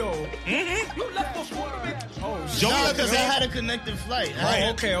 before them, though. You left before them. Oh, shit. Joey No, left the because I same. had a connected flight. Right.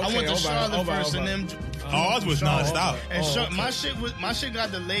 Okay, I went to all right, Charlotte all right, first, all and right. then Ours was nonstop. and Oh, okay. my shit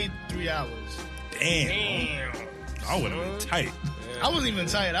got delayed 3 hours. Damn. I would have been tight. I wasn't even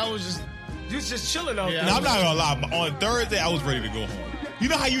tired. I was just You was just chilling out Yeah, there. Now, I'm not gonna lie, but on Thursday I was ready to go home. You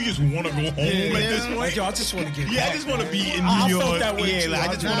know how you just want to go home at this Yeah. point? Like, yo, I just want to get Yeah, I back. just want to be in New I York. felt that way Yeah, too. like, I I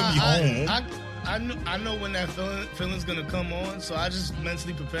just just- want to be home. I know when that feeling's gonna come on, so I just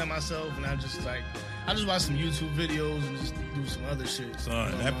mentally prepare myself, and I just watch some YouTube videos and just do some other shit.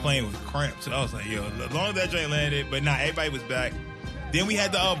 Son, that plane was cramped. So I was like, yo, as long as that joint landed, but nah, everybody was back. Then we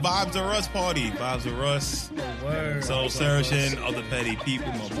had the Vibes of Russ party. Vibes of Russ. Word. Soul Searching, Other Petty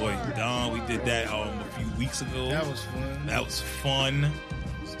People, my boy Don. We did that a few weeks ago. That was fun. That was fun.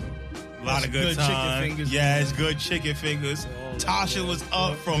 A lot of good Good chicken time. fingers. Yes, good chicken fingers. Tasha was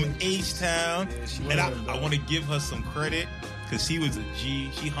up from H-Town. Yeah, she And was, I want to give her some credit because she was a G.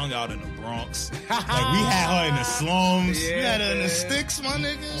 She hung out in the Bronx. Like, we had her in the slums. You had her in the sticks, my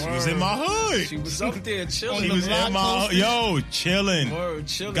nigga. She was in my hood. She was up there chilling. She was in my chilling. Word,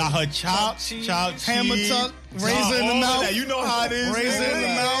 chilling. Got her chopped cheese, hammer tuck, razor in the mouth. You know how it is. Razor in the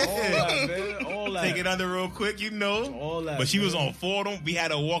mouth. All that, man. All that. Take it under real quick, you know. All that, but she was man. on Fordham. We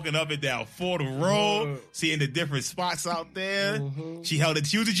had her walking up and down Fordham Road, seeing the different spots out there. She held it.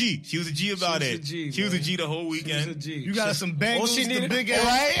 She was a G. She was a G about it. She was a G the whole weekend. She was a G. You got some bangles, the big ass.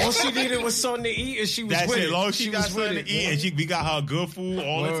 Right? All she needed was something to eat, and she was That's with it. it. Long as she got was with something to eat, man. and we got her good food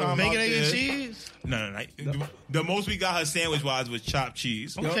all the time. Bacon, out egg, and there. cheese. No. The most we got her sandwich wise was chopped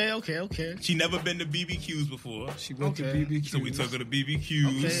cheese. Okay. She never been to BBQs before, She went to Okay. BBQ. so we took her to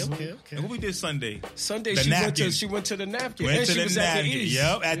BBQs. Okay. And what we did Sunday? Sunday The she napkin. went to the napkin. Went and to she the was napkin. at the East.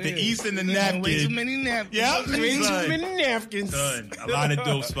 Yep, at the East and the napkin. Way too many napkins. Yep. Way too Son. many napkins. Son, a lot of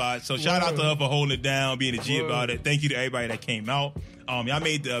dope spots. So shout out to her for holding it down, being a G Word. about it. Thank you to everybody that came out. Y'all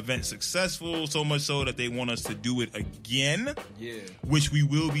made the event successful, so much so that they want us to do it again. Yeah. Which we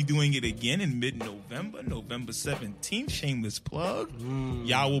will be doing it again in mid-November, November 17th. Shameless plug.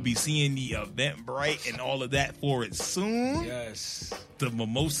 Y'all will be seeing the Eventbrite and all of that for it soon. Yes. The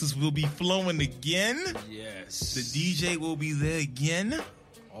mimosas will be flowing again. Yes. The DJ will be there again.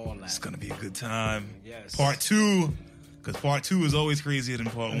 All that. It's going to be a good time. Yes. Part 2, because part 2 is always crazier than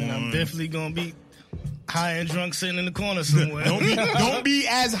part 1. And I'm definitely gonna be high and drunk sitting in the corner somewhere. Don't be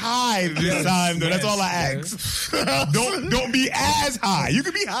as high this time though. That's all I ask. Don't be as high. You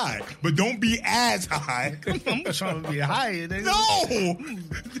can be high, but don't be as high. I'm trying to be higher. Nigga. No.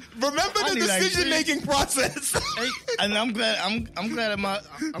 Remember I the need, like, decision making process. Hey, and I'm glad at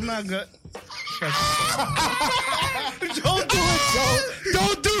I'm not good. Don't do it, Joe.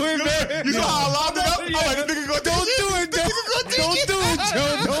 Don't do it, man. You know how I locked it up? I'm like, this nigga gonna Don't do it, Joe. Don't do it,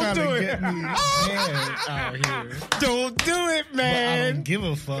 Joe. Don't Trying do to it. get me man out here. Don't do it, I man. don't give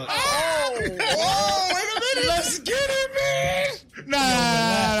a fuck. Oh, wait a minute. Let's get it, man.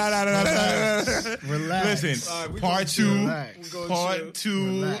 Nah. Relax. Listen, All right, we part gonna 2. Relax. Part 2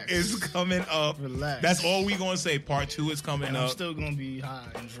 Relax. is coming up. Relax. That's all we gonna say. Part 2 is coming And I'm up. still gonna be high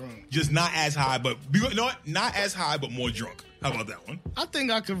and drunk. Just not as high, but you know what? Not as high, but more drunk. How about that one? I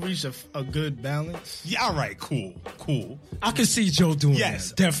think I could reach a good balance. Yeah, all right, cool. I can see Joe doing Yes,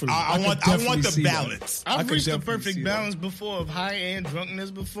 that. Definitely. I could want definitely the see that. balance. I've could reached the definitely perfect see that. balance before of high and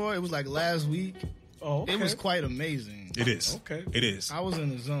drunkenness before. It was like last week. Oh, okay. It was quite amazing. It is. Okay. It is. I was in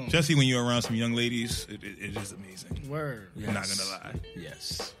the zone. Especially when you're around some young ladies, it is amazing. Word. I'm not gonna lie.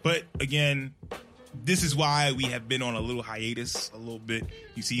 Yes. But again, this is why we have been on a little hiatus a little bit.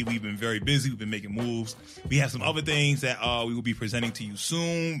 You see, we've been very busy. We've been making moves. We have some other things that we will be presenting to you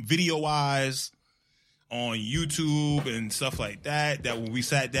soon, video-wise, on YouTube and stuff like that. That when we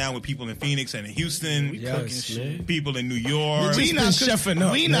sat down with people in Phoenix and in Houston, Yes, cooking shit. man. people in New York. We not chefing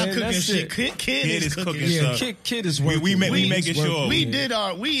up, We not man. cooking That's shit. it. Kid is cooking. Yeah, stuff. kid is We working. making sure. We did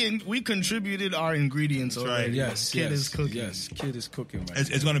our we contributed our ingredients already. right. Yes, Kid yes, is cooking. Yes, kid is cooking right.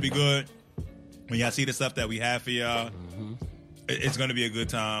 It's going to be good. When y'all see the stuff that we have for y'all, it's going to be a good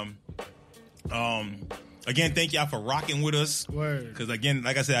time. Again, thank y'all for rocking with us. Word. Because again,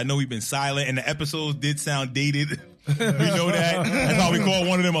 like I said, I know we've been silent, and the episodes did sound dated. We know that. That's why we call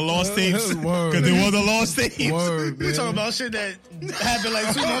one of them a lost tapes. Word. Because it was a lost tape. Word, We man. talking about shit that happened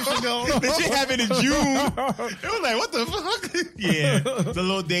like 2 months ago. This shit happened in June. It was like, what the fuck? Yeah, it's a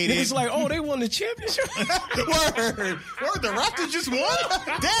little dated. It's like, oh, they won the championship. Word. The Raptors just won?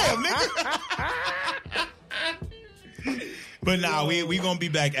 Damn, nigga. But nah, we gonna be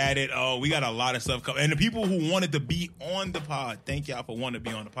back at it. We got a lot of stuff coming. And the people who wanted to be on the pod, thank y'all for wanting to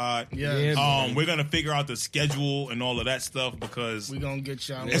be on the pod. Yeah. Yeah, man. We're gonna figure out the schedule and all of that stuff because We gonna get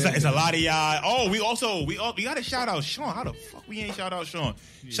y'all. it's a lot of y'all. Oh, we gotta shout out Sean. How the fuck we ain't shout out Sean?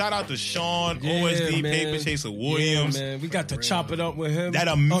 Shout out to Sean, OSD, man. Paper Chaser Williams. Yeah, man. We got to chop it up with him. That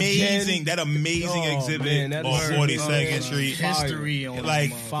amazing again. exhibit man, that on is 42nd Street. history on Like,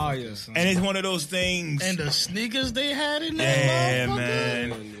 the fire. motherfucker, son. And it's one of those things. And the sneakers they had in there, Yeah, motherfucker.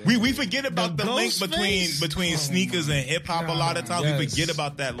 man. We forget about the link ghost between face? sneakers and hip hop a lot of times. We Yes. forget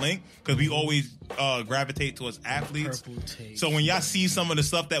about that link because we always gravitate towards athletes. Purple tape. So when y'all see some of the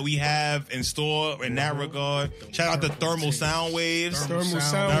stuff that we have in store in that regard, shout out to Thermal Sound Waves. Thermal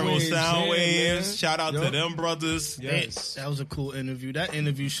Sound Thermal Waves, Sound yeah, Waves. man. Shout out to Yup. them brothers. Yes. That was a cool interview. That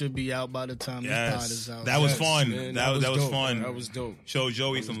interview should be out by the time this pod Yes. is out. That was Yes, fun. man. That was dope. fun. That was dope. Show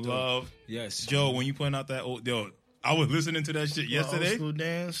Joey That was some dope. love. Yes. Joe, when you putting out that old I was listening to that shit Old yesterday. school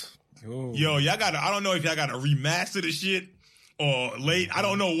dance. Oh. Yo, y'all gotta, I don't know if y'all gotta remaster the shit or late. I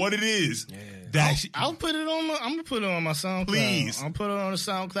don't know what it is. Yeah. I'll put it on. I'm gonna put it on my SoundCloud. Please. I'll put it on the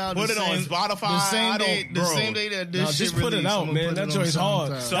SoundCloud. Put it on Spotify. The same day that this shit just put it released, out, I'ma man. put That it on joint's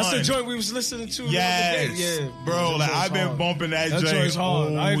hard. SoundCloud. That's the joint we was listening to. Yes, the other day. Yeah, bro. that Like joint's I've been hard. bumping that That joint. joint's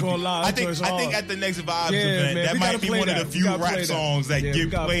hard. I ain't gonna lie. I That think joint's I think hard. at the next Vibes Yeah, event, man, that we might gotta be play one of that. the We few gotta rap play that. songs that Yeah, we get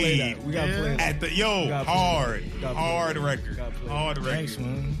gotta play played that. We gotta play that. at the We gotta play hard, that. We gotta play hard that. record, Gotta play that. hard record. Thanks,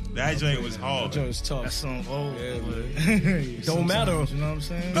 man. That joint was That hard. joint's tough. That song old. Yeah, but Don't matter. sometimes, You know what I'm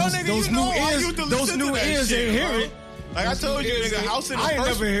saying? No, nigga, those you know new I ears- used to those listen new to that ears shit, ain't hear bro. it. Like I told you, nigga, House in the I ain't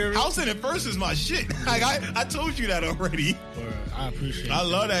First. never hear it. House in the First is my shit. Like I told you that already. Word. I appreciate. I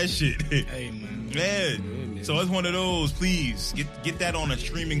love that shit. Hey, man. Man. So it's one of those. Please get that on a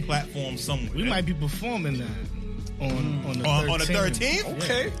streaming platform somewhere. We might be performing that on the 13th. on the 13th.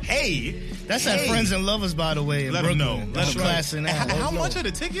 Okay. Hey, That's at Friends and Lovers, by the way. In Let them Brooklyn. know. That's Let 'em know. class and And that. how much are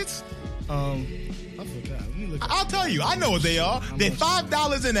the tickets? I forgot. Let me look. I'll tell you. I know what they are. They're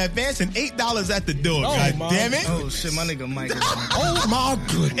 $5 in advance and $8 at the door. Oh, God my- damn it! Oh shit, my nigga Mike. Is Oh my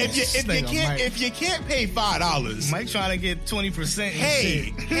goodness. If you can't pay $5, Mike trying to get 20%.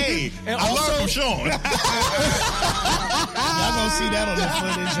 hey, And I also- learned from Sean. Y'all gonna see that on the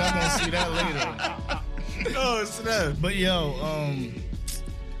footage. Y'all gonna see that later. Oh snap! But yo,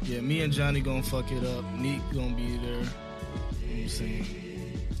 yeah, me and Johnny gonna fuck it up. Neek gonna be there. You know what I'm saying?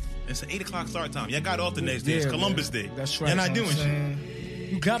 It's an 8:00 start time. Y'all got off the next day. It's Yeah, Columbus man. Day. That's right. You're not You know doing what I'm shit. saying?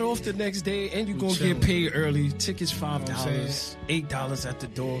 You got off the next day and you gonna chilling. get paid early. Tickets $5, You know what I'm $8 at the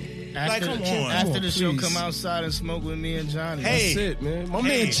door. After, come the, on. after Come on, the show, please. come outside and smoke with me and Johnny. Hey. That's it, man. My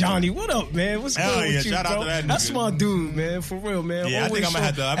Hey. man Johnny, what up, man? What's Hell good yeah, with you, shout out bro? to that That's nigga. my dude, man. For real, man. Yeah, I think Always I'ma show-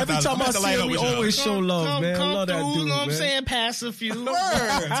 have to- Every time I see him, we always show love, man. I love that through, dude, you know what I'm man. saying? Pass a few. Word.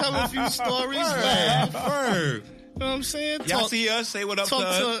 Tell a few stories. Word. Laugh. Word. You know what I'm saying? Y'all see us? Say what up to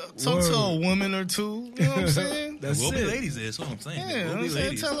us. Talk to a woman or two. You know what I'm saying? That's We'll be it. ladies there. That's what I'm saying. Yeah, you know We'll what be I'm saying?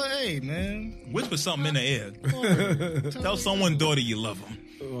 ladies. Tell her, hey, man. Whisper something in the air. Word. Tell someone, daughter, you love them.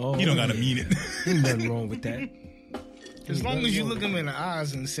 Oh, You don't gotta mean it. Ain't nothing wrong with that. As long as you look them in the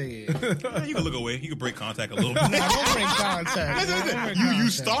eyes and say it. You can look away. You can break contact a little bit. Nah, don't break contact. Listen, Don't listen. break You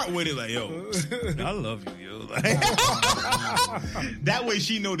contact. start with it like, yo, I love you, yo. Like, that way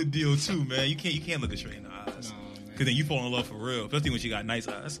she know the deal too, man. You can't look her straight in the eyes. Cause then you fall in love for real. Especially when she got nice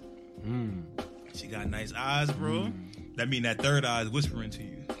eyes. She got nice eyes, bro. That mean that third eye is whispering to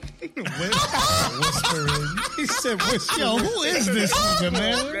you. Whispering. He said whispering. Yo, who is this nigga,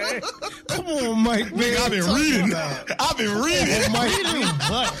 man? Come on, Mike, man. I've been reading. I've been reading. Mike, Reading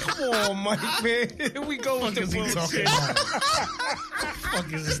what? come on, Mike, man. Here we go with What the is he talking bullshit. about? What the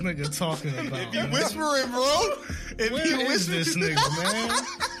fuck is this nigga talking about? You man? whispering, bro. If Where you is whispering, this nigga, man?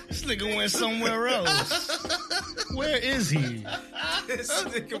 This nigga went somewhere else. Where is he? This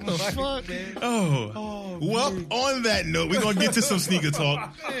nigga What the Mike. fuck, man? Oh, well, on that note, we're going to get to some sneaker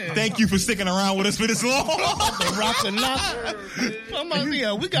talk. Yeah. Thank you for sticking around with us for this long. The rock and knock. I'm out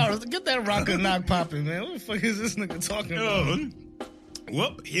there. We gotta get that rock and knock popping, man. What the fuck is this nigga talking about?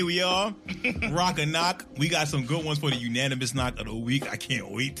 Well, here we are. Rock and knock. We got some good ones for the unanimous knock of the week. I can't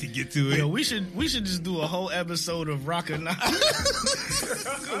wait to get to it. Yo, we should just do a whole episode of rock and knock.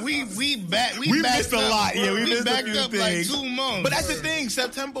 we back. We backed missed a up. lot. Yeah, we missed a backed few up things. like 2 months. But that's the thing.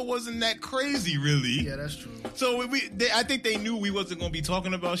 September wasn't that crazy, really. Yeah, that's true. So I think they knew we wasn't going to be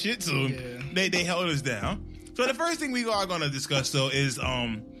talking about shit, so Yeah. they held us down. So the first thing we are going to discuss, though, is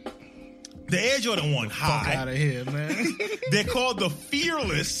the Air Jordan 1 Fuck out High. of here, man. They're called the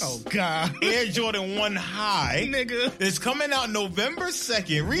Fearless Oh God, Air Jordan 1 High. nigga. It's coming out November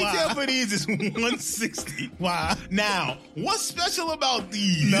 2nd. Retail Wow. for these is $160. Wow. Now, what's special about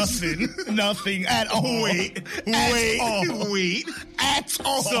these? Nothing at all. Wait. At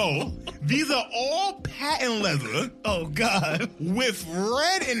all. So, these are all patent leather Oh God, with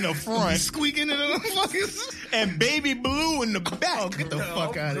red in the front squeaking in the motherfuckers. and baby blue in the back. Oh, get the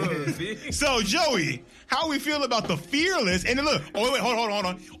fuck out of here. So, Joey, how we feel about the Fearless? And then look, hold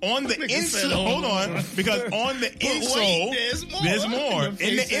on. On the Nigga said, insole, hold hold on, on. because on the insole, there's more. there's more. The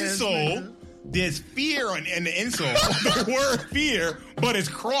In the face-ass insole, nigga. there's fear in the insole. The word fear, but it's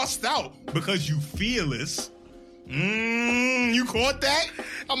crossed out because you fearless. You caught that?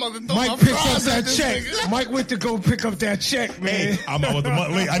 I'm about to throw Mike my picked up fries that at this check. nigga. Mike went to go pick up that check, man. Hey, I'm out with the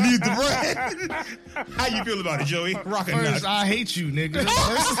money. I need the bread. How you feel about it, Joey? Rockin' First, knock. I hate you, nigga.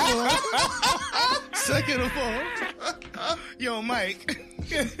 First of all. Second of all, yo, Mike,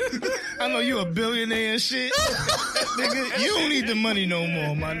 I know you a billionaire and shit. Nigga, you don't need the money no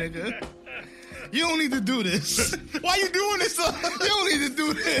more, my nigga. You don't need to do this. Why you doing this? You don't need to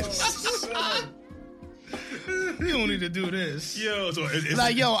do this. You don't need to do this. Yo, so it's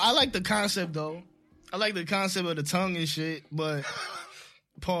Like, yo, I like the concept, though. I like the concept of the tongue and shit, but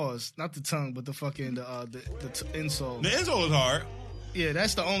pause. Not the tongue, but the fucking the insole. The insole is hard. Yeah,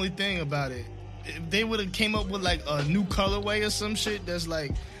 that's the only thing about it. If they would have came up with like a new colorway or some shit that's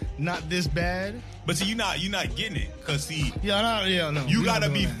like not this bad. But see, you're not getting it because see, no. You gotta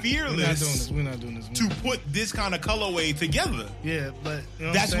be fearless. We're not doing this. To put this kind of colorway together. Yeah, but you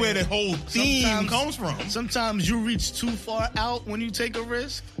know that's where the whole theme comes from. Sometimes you reach too far out when you take a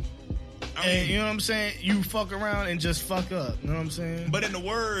risk. And you know what I'm saying? You fuck around and just fuck up. You know what I'm saying? But in the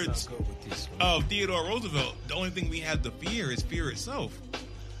words of Theodore Roosevelt, the only thing we have to fear is fear itself.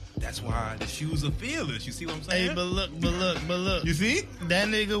 That's why the shoes are fearless. You see what I'm saying? Hey, but look. You see? That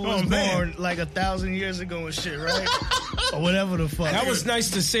nigga was born like 1,000 years ago and shit, right? Or whatever the fuck. That was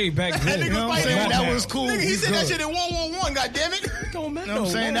nice to say back then. You know what I'm saying? That was cool. Nigga, he said that shit in 111, goddammit. Don't matter. You know what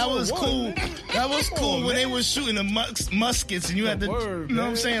I'm saying? That was cool. That was cool when they was shooting the muskets and you had to, you know what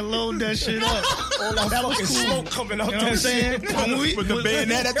I'm saying, load that shit up. That was cool. Smoke coming out. You know what I'm saying? With the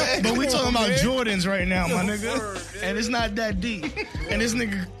bayonet at the end. But we talking about Jordans right now, my nigga. And it's not that deep. And this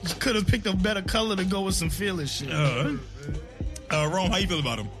nigga could have picked a better color to go with some fearless shit. Rome, how you feel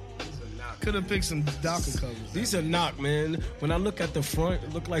about him? Could have picked some darker colors. These are knock, man. When I look at the front,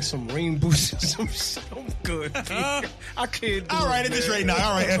 it look like some rainbows and some shit. I'm good. I can't do all right, it, at this rate now.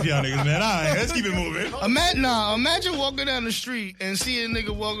 All right, F y'all niggas, man. All right, let's keep it moving. Imagine walking down the street and see a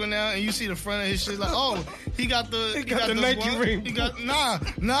nigga walking down and you see the front of his shit like, oh, he got the Nike one. rainbow. He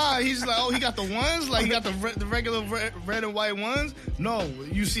got he's like, oh, he got the ones, like he got the regular red and white ones. No,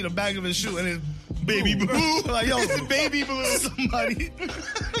 you see the back of his shoe and it's baby blue. Like, yo, baby blue. Somebody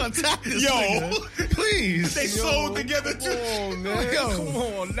attack this nigga. Please. They sold together too. Oh, man. Yo. Come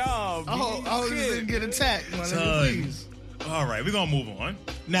on, nah. I was just gonna get attacked, my nigga. Please. All right, we're gonna move on.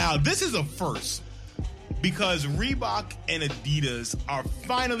 Now, this is a first because Reebok and Adidas are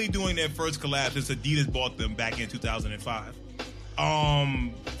finally doing their first collab since Adidas bought them back in 2005.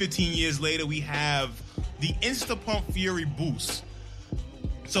 15 years later, we have the Instapump Fury Boost.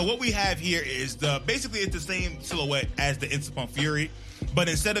 So what we have here is basically it's the same silhouette as the Instapump Fury, but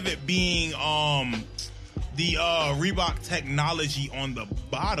instead of it being the Reebok technology on the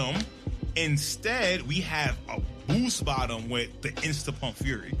bottom, instead we have a boost bottom with the Instapump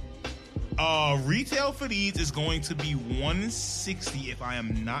Fury. Retail for these is going to be $160 if I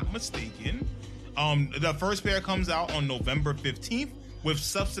am not mistaken. The first pair comes out on November 15th with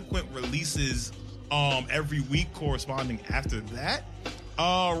subsequent releases every week corresponding after that.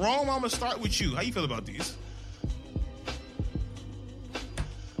 Rome, I'm gonna start with you. How you feel about these?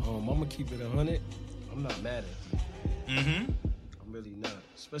 I'm gonna keep it 100. I'm not mad at these. Mm-hmm. I'm really not.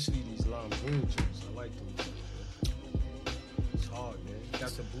 Especially these lime green joints. I like them. It's hard, man.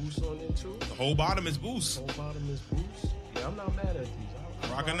 Got the boost on it too. The whole bottom is boost. Whole bottom is boost. Yeah, I'm not mad at these.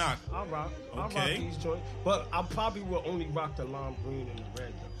 Rock or knock? I'll rock. I'll rock Okay. these joints. But I probably will only rock the lime green and the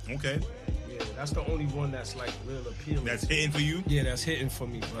red though. Okay. Yeah, that's the only one that's like real appealing. That's hitting for you? Yeah, that's hitting for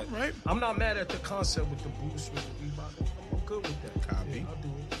me. But Right. I'm not mad at the concept with the boost with the Reebok. I'm good with that. Copy. Yeah, I'll do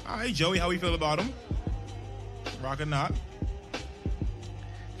it. All right, Joey, how we feel about them? Rock or knock?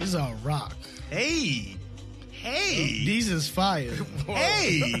 These are rock. Hey. These is fire.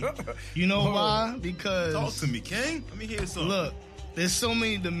 Hey. You know why? Because Talk to me, King. Let me hear something. look, there's so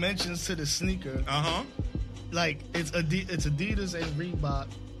many dimensions to the sneaker. Uh-huh. Like it's Adidas and Reebok.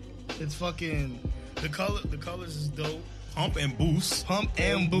 It's fucking the colors is dope. Pump and boost. Pump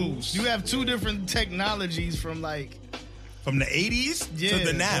and boost. You have two different technologies from like From the 80s to Yeah,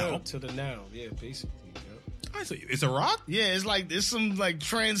 the now. Yeah, to the now. Yeah, basically. Yeah. All right, so it's a rock? yeah, it's like there's some like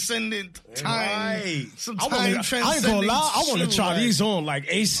transcendent time. Right. Some I time ain't transcending. gonna lie. I want to shoe, try like- these on like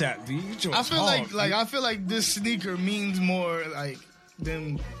ASAP. B. You joints I feel hard, like B. I feel like this sneaker means more like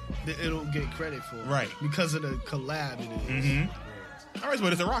than it'll get credit for. Right. Because of the collab it is. Mm-hmm. All right,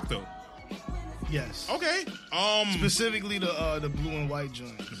 but it's a rock though. Yes. Okay. Specifically the blue and white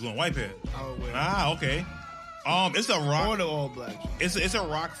joint. Blue and white pair. I would wear. Ah, okay. It's a rock. Or the all black joint. It's a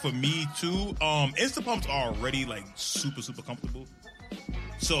rock for me too. Instapumps are already like super comfortable.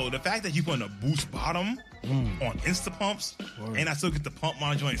 So the fact that you put a boost bottom on Instapumps and I still get to pump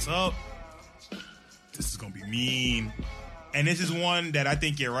my joints up, this is gonna be mean. And this is one that I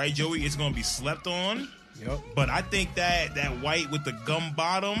think you're right, Joey. It's gonna be slept on. Yep. But I think that white with the gum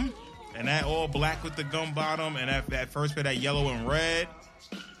bottom and that all black with the gum bottom and that first pair, that yellow and red,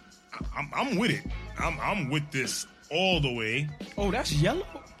 I'm with it. I'm with this all the way. Oh, that's yellow.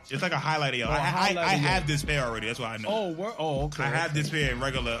 It's like a highlighter yellow. Oh, I highlighter have yellow. this pair already. That's why I know. Okay. I have this pair in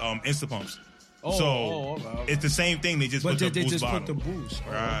regular Instapumps. So all right. it's the same thing. They just But put the they boost just bottom. put the boost.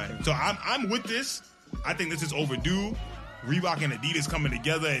 Oh, Right. okay. So I'm with this. I think this is overdue. Reebok and Adidas coming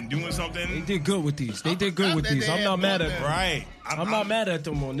together and doing They something. did good with these. They did good with these. I'm not mad at them. Right. I'm not mad at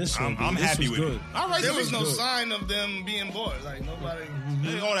them on this one. I'm This happy was with good. it. All right, There so was no good. sign of them being bought. Like nobody.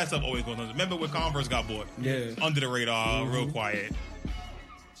 All that stuff always goes on. Remember when Converse got bought? Yeah. Under the radar, real quiet.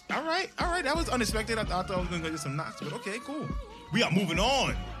 All right. That was unexpected. I thought I was going to get some knocks, but okay, cool. We are moving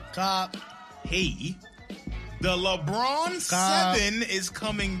on. Cop. Hey, the LeBron 7 is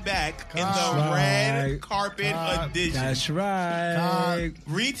coming back in the Right. red carpet Cop. edition. That's right.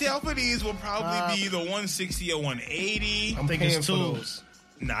 Retail for these will probably be the 160 or 180. I'm thinking it's paying for two. those.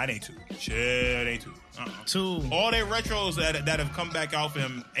 Nah, it ain't two. Shit, it ain't two. Two. All their retros that have come back out for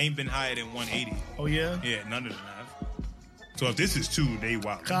him ain't been higher than 180. Oh yeah. Yeah, none of them have. So if this is two, they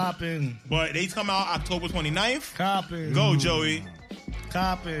wild. Copping. But they come out October 29th. Copping. Go, Joey.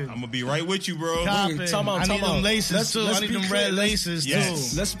 Copping. I'm gonna be right with you, bro. Copping. Time out, I time need them out. laces too. Let's I need be them clear. red Let's- laces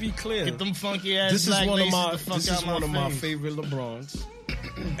Yes. too. Let's be clear. Get them funky ass This is black one of laces my the fuck this out is one of my face. favorite LeBrons,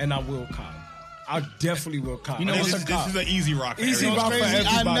 and I will cop. I definitely will cop. You know This what's is, a this cop? is an easy rock. for Easy everybody. rock for crazy.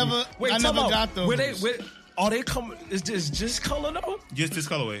 I everybody. never time out. got those. Are they coming? Is this just color though? Just this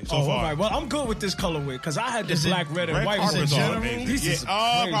colorway so All far. right. Well, I'm good with this colorway because I had the Is it black, red, and Red white carpets one. are general? amazing. These Yeah, is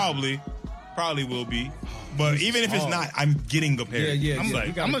crazy. probably will be. But This even is if it's hard. not, I'm getting a pair. Yeah. I'm You like,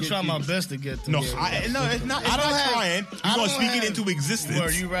 gotta I'm gonna get try my these. best to get them. no, Yeah. no, it's not. It's I don't not have- trying. I You're gonna don't speak it have- into existence.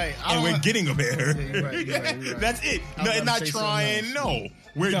 Word, you right. I And don't we're have- getting a pair. Yeah, you're right. That's it. I No, was it's about not to say trying. something No,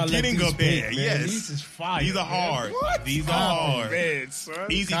 we're Gotta let getting these a pair. big, man. Yes, These is fire. These are man. hard. What? These are Copping. hard. Man,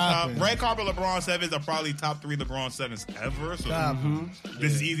 son. Easy Copping. top. Red carpet LeBron 7s are probably top 3 LeBron 7s ever. So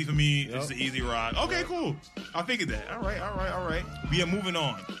this is easy for me. It's an easy ride. Okay, cool. I figured that. All right. We are moving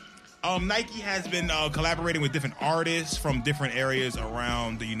on. Nike has been collaborating with different artists from different areas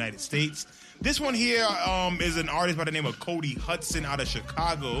around the United States. This one here is an artist by the name of Cody Hudson out of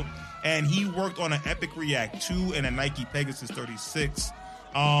Chicago, and he worked on an Epic React 2 and a Nike Pegasus 36.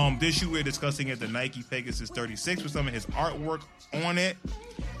 This shoe we're discussing is the Nike Pegasus 36 with some of his artwork on it.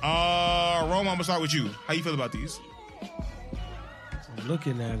 Rome, I'm gonna start with you. How you feel about these? I'm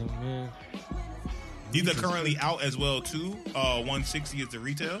looking at them, man. These are currently out as well too. 160 is the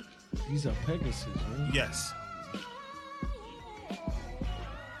retail. These are Pegasus, man. Yes.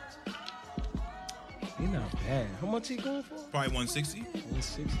 They're not bad. How much he going for? Probably 160.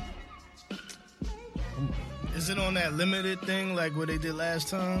 160. Is it on that limited thing like what they did last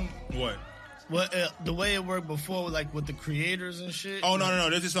time? What? What the way it worked before, like with the creators and shit? Oh no!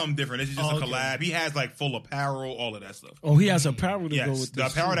 This is something different. This is just a okay. collab. He has like full apparel, all of that stuff. Oh, he has apparel to go Yes, with the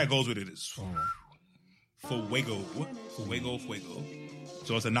this. apparel too. that goes with it is Fuego.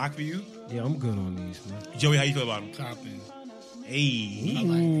 So it's a knock for you, Yeah, I'm good on these, man. Joey. How you feel about them? Copping. Hey,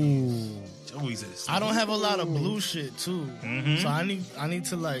 Ooh. Joey's this. I don't have a lot of blue shit too, Mm-hmm. so I need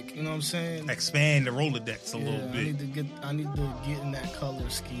to like, you know what I'm saying? Expand the Rolodex a little Yeah, bit. I need to get in that color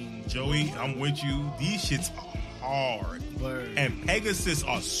scheme. Joey, I'm with you. These shits are hard, Word. and Pegasus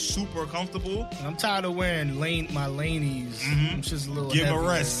are super comfortable. And I'm tired of wearing my lanies. I'm just a little Give him a heavier,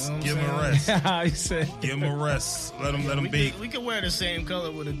 rest. you know what Give I'm him a saying? rest. he said. Give him a rest. Let him bake. We could wear the same color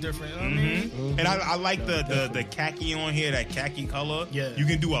with a different, you know what I mean? And I like the khaki on here, that khaki color. Yeah. You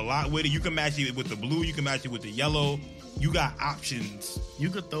can do a lot with it. You can match it with the blue. You can match it with the yellow. You got options, You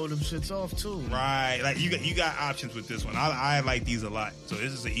could throw them shits off too. right? Like you got options with this one. I like these a lot. So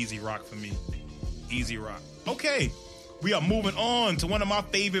this is an easy rock for me. Easy rock. Okay, we are moving on to one of my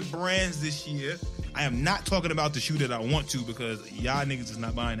favorite brands this year. I am not talking about the shoe that I want to because y'all niggas is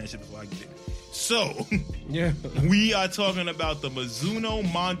not buying that shit before I get it. So Yeah. we are talking about the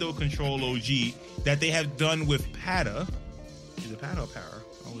Mizuno Mondo Control OG that they have done with Pata. Is it Pata or Para?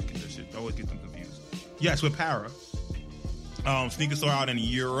 I always get that shit. I always get them confused. Yes, with Para. Sneaker store out in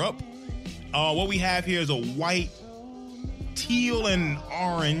Europe. What we have here is a white, teal, and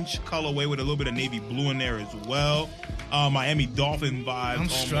orange colorway with a little bit of navy blue in there as well. Miami Dolphin vibes. I'm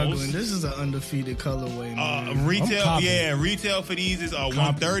almost. struggling. This is an undefeated colorway, man. Retail, copping. yeah, retail for these is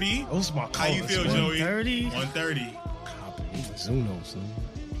 130. Those my How you colors, feel, man. Joey? 130? 130. Copy. Mizuno, son.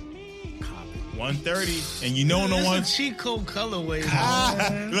 Copy. 130. And you know no This one. is a cheat code colorway, Look,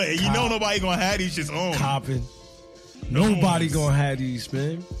 man. and you know nobody gonna have these shits on. Copping. Nobody one's- gonna have these,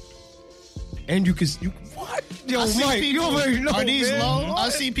 man. And you what? Yo, I see Mike, you people- already know. Are these man. low? I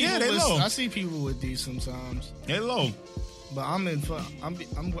see people. Yeah, they with, low. I see people with these sometimes, They low. but I'm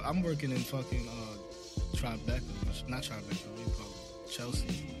I'm working in fucking Tribeca, not Tribeca. What do you call it?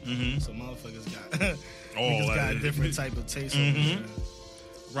 Chelsea. Mm-hmm. So motherfuckers got Oh, niggas got a like- Mm-hmm. different type of taste over there.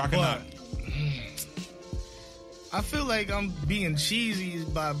 Rocking out. But, Mm-hmm. I feel like I'm being cheesy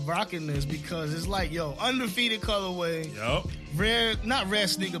by rocking this because it's like, yo, undefeated colorway. Yup. Rare, not rare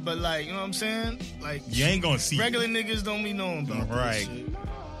sneaker, but like, you know what I'm saying? Like, You ain't gonna see regular niggas don't be knowing about Right. this shit.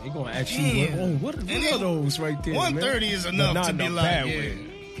 They gonna ask you, what are those right there? 130 man? is enough But to not be in a like, bad yeah. way.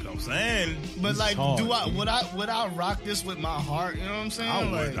 You know what I'm saying? But It's like, hard, would I rock this with my heart? You know what I'm saying? I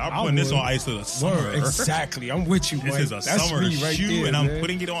would. Like, I'm putting this would. on ice to the summer. Word, exactly. I'm with you, This Mike. is a That's summer me right shoe, there, and I'm man.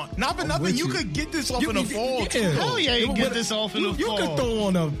 putting it on. Not for I'm nothing. with You you. could get this off in the fall. too. Hell yeah, you get this off in the You fall. could throw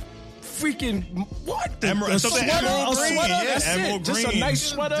on a freaking what? Emerald- a something sweater, emerald a green, sweater. yeah, That's emerald it. Just a green. nice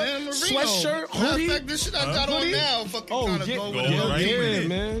sweater, Dan Marino. sweatshirt, Matter of hoodie. fact, this shit I got on Hoodie? now fucking Oh, kind of yeah, go Go with it. right yeah, with it.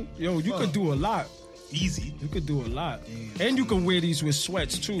 man. Yo, you could do a lot. Easy. You could do a lot, and you can wear these with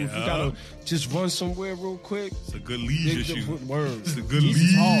sweats too. If you Yeah. gotta just run somewhere real quick. It's a good leisure shoe. Word. It's a good These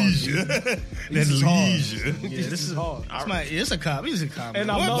is hard, leisure. These That's is hard. leisure. Yeah, this is hard. It's a cop. It's a cop. And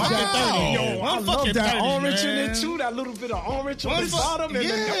I One love fucking that. 30. Yo, I One love fucking that 30, orange in man. it too. That little bit of orange on One the fu- bottom, and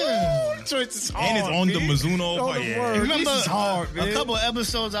yeah. then joints is hard. And it's on the B. Mizuno. On the Yeah. word. Remember This is hard, man. a couple of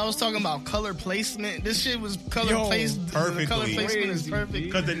episodes I was talking about color placement. This shit was color Yo, placed. The perfectly. color placement is Crazy, perfect.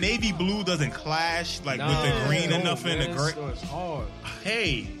 Because the navy blue doesn't clash like with the Nah, green no, enough in the man, gray. so it's hard.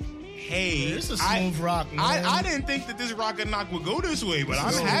 Hey, Yeah, it's a smooth rock, man. I didn't think that this rock and knock would go this way, but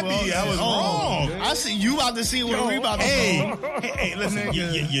I'm So happy well, I was oh, wrong. man. I see you about to see what we about to Hey, do. hey, listen,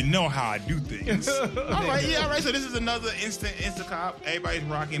 you know how I do things. all right, Nigga. all right. So this is another Instacop. Everybody's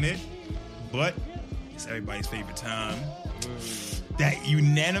rocking it, but it's everybody's favorite time. That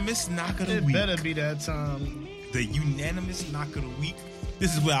unanimous knock of the It week. better be that time. The unanimous knock of the week.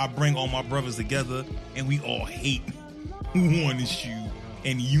 This is where I bring all my brothers together and we all hate who won this shoe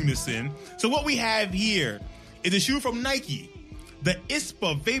in unison. So what we have here is a shoe from Nike, the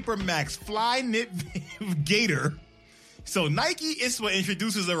ISPA Vapor Max Fly Knit Gator. So Nike ISPA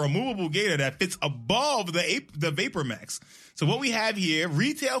introduces a removable gator that fits above the Vapor Max. So what we have here,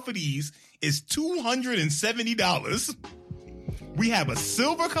 retail for these is $270. We have a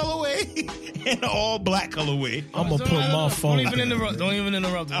silver colorway and an all black colorway. I'm gonna put my phone. Don't even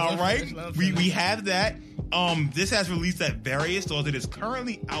interrupt. All right, Let him we finish. have that. This has released at various stores. It is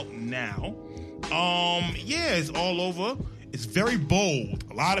currently out now. Yeah, it's all over. It's very bold.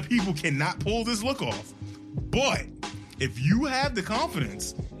 A lot of people cannot pull this look off. But if you have the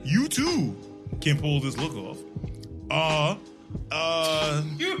confidence, you too can pull this look off.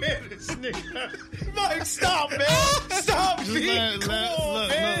 You hear this nigga? Mike, stop, man! Stop, Just B. let- Come let- on, look,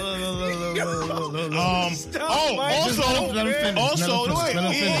 man. look. Stop, Mike. Also, Let him finish. also, Let him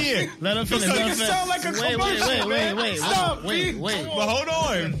wait, finish. yeah. Let him finish. You Let him sound like a finish. commercial, man. Stop, wait. B. But hold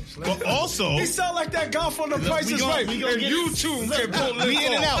on. But also, He sound like that guy from The Price we is gon- Right. we gon' And get you it. too can pull this We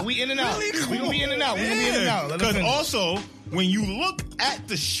in and off. out. We in and out. We gonna be in and out. We gonna be in and out. Let him Because finish. also, when you look at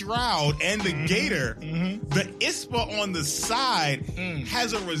the shroud and the gator, the ISPA on the side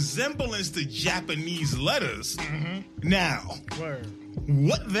has a resemblance to Japanese letters. Now, Word.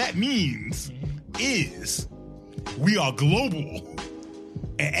 what that means is we are global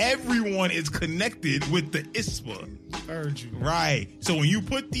and everyone is connected with the ISPA. Heard you. Right. So when you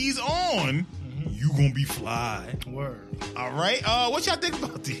put these on, you gonna be fly. Word. All right. What y'all think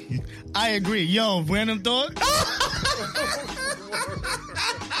about these? I agree. Yo, random thought.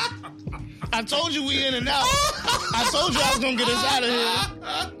 I told you we in and out. I told you I was gonna get us out of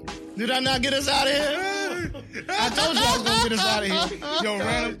here. Did I not get us out of here? I told you I was gonna get us out of here. Yo,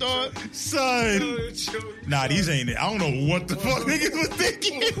 random thought. Son. Nah, these ain't it. I don't know what the fuck niggas was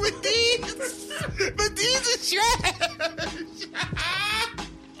thinking with these. But these are trash.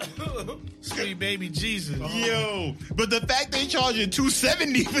 Sweet baby Jesus. Yo. But the fact they charging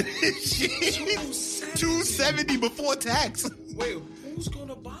 $270 for this shit. $270 before tax. Wait, who's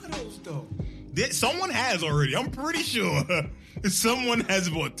gonna buy those though? Someone has already. I'm pretty sure. Someone has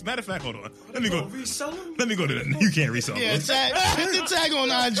bought. Matter of fact, hold on. Let me go. Resell them? Let me go to the. You can't resell Yeah, those. hit the tag on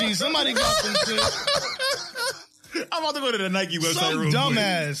IG. Somebody got some shit. I'm about to go to the Nike website Some real quick.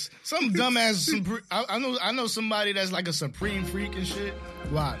 dumbass. I know somebody that's like a Supreme freak and shit.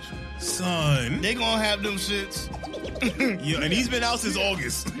 Watch. Son. They gonna have them shits. Yo, and he's been out since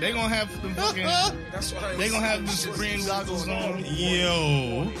August. They gonna have them fucking. That's what I They gonna have the Supreme goggles on.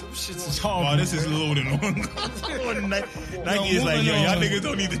 Yo. Shit's is hard. Oh, this is loading on. Nike is like, yo, y'all niggas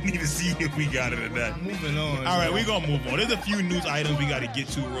don't even need to see if we got it or not. Moving on. All right, we gonna move on. There's a few news items we gotta get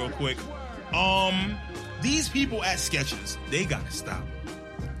to real quick. These people at Skechers, they gotta stop.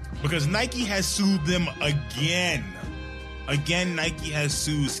 Because Nike has sued them again. Again, Nike has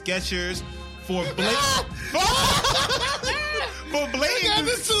sued Skechers for Got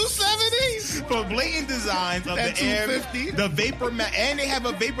the 270s. for blatant designs of That the Air, 250? the Vapor Max, and they have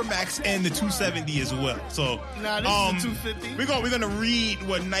a Vapor Max and the 270 as well. So, Nah, this is a 250. We're gonna read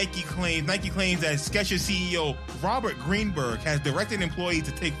what Nike claims. Nike claims that Skechers CEO Robert Greenberg has directed employees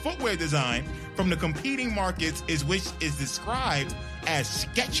to take footwear design from the competing markets, which is described as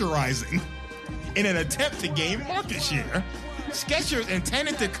Sketcherizing, in an attempt to gain market share. Skechers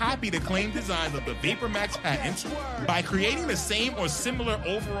intended to copy the claimed designs of the Vapor Max patents by creating the same or similar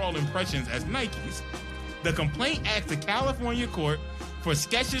overall impressions as Nike's. The complaint asked the California court for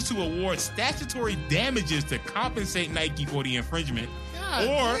Skechers to award statutory damages to compensate Nike for the infringement,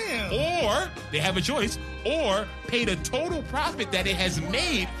 or they have a choice, or pay the total profit that it has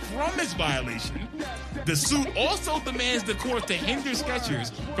made from its violation. The suit also demands the court to hinder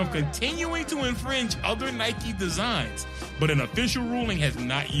Skechers from continuing to infringe other Nike designs, but an official ruling has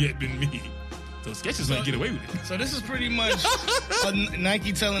not yet been made. So Skechers might get away with it. So this is pretty much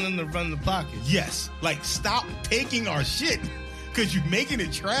Nike telling them to run the pocket. Yes, like stop taking our shit because you're making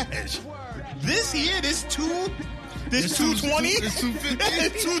it trash. This here, this 220, This 250,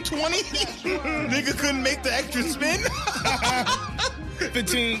 this 220, nigga couldn't make the extra spin.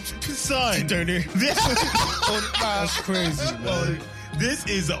 15, Son, dirty. That's crazy, man. This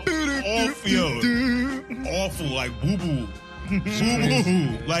is awful, like boo boo.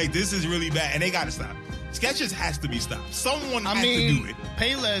 Like this is really bad, and they gotta stop. Skechers has to be stopped. Someone has to do it.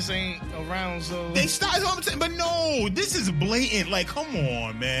 Payless ain't around, so They stopped, that's what I'm saying. But no, this is blatant. Like, come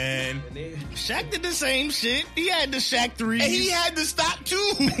on, man. Shaq did the same shit. He had the Shaq 3. And he had to stop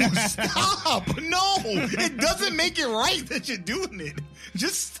too. Stop. No, it doesn't make it right that you're doing it.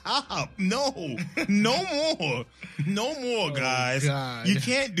 Just stop. No more, guys. God. You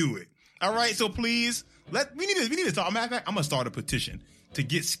can't do it. All right, so please. We need to talk. Matter of fact, I'm gonna start a petition to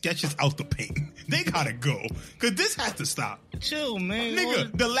get Skechers out the paint. They gotta go because this has to stop. Chill, man.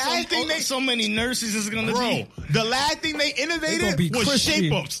 Nigga, the last thing so many nurses is gonna be. The last thing they innovated was crispy.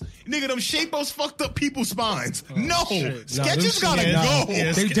 shape-ups. Nigga, them shape-ups fucked up people's spines. No, shit. Skechers gotta Nah, go.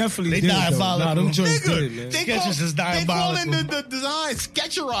 they definitely they did. diabolical. Nah, them joints Nigga, did, man. Skechers is diabolical. They calling the design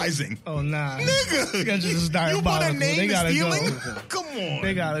Sketcherizing. Oh nah, Nigga, Skechers is you diabolical. put a name They to gotta stealing? go. Come on.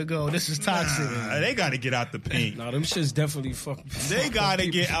 They gotta go. This is toxic. They gotta get out the paint. Nah, them shits definitely fuck. They gotta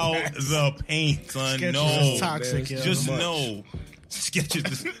get out the paint, son. Skechers No, is toxic. man. yo. just no.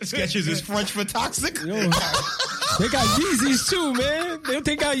 Skechers is French for toxic. Yo, they got Yeezys too, man.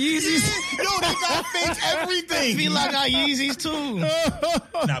 They got Yeezys. Yo, they got faked everything. Fila got Yeezys too.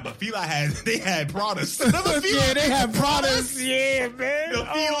 Nah, but Fila had Pradas. Yeah, they have products. Yeah, man. The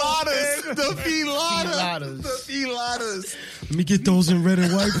Filadas. Let me get those in red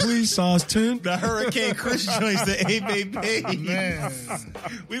and white, please. Size 10. The Hurricane Chris joints, the ABP. Man,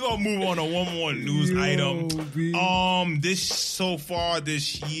 We gonna move on to one more news item. B. So far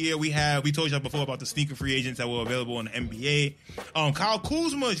this year we told y'all before about the sneaker free agents that were available in the NBA. Kyle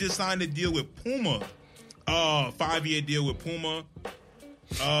Kuzma just signed a deal with Puma. 5-year deal with Puma.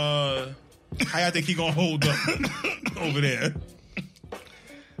 How y'all think he gonna hold up over there?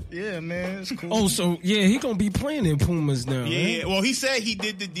 yeah, man, it's cool. Oh, so yeah, he gonna be playing in Pumas now. Yeah, right? well, he said he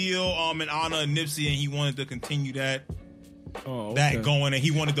did the deal in honor of Nipsey, and he wanted to continue that going, and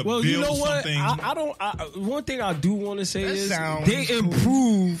he wanted to build you know what? something. One thing I do want to say That is sounds they cool.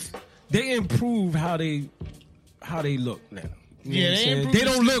 improve how they look now. You know Yeah, what I'm they saying? improved They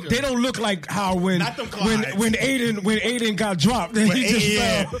don't the look. sneaker. They don't look like how when Not them Clydes. when Aiden got dropped. Then he just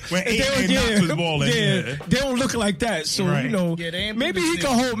Yeah, fell. when They Aiden don't- knocked his ball in, yeah. They don't look like that. So Right. you know, Yeah, they improved maybe the he sneaker.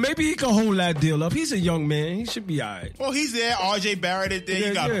 can hold. Maybe he can hold that deal up. He's a young man. He should be alright. Well, he's there. RJ Barrett is there.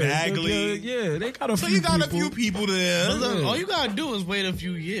 You got Bagley. Yeah, they got a So few. you got people. a few people there. But look, Yeah. all you gotta do is wait a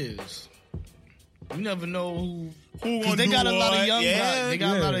few years. You never know who. Who 'Cause gonna they do got a lot what? of young Yeah. guys. They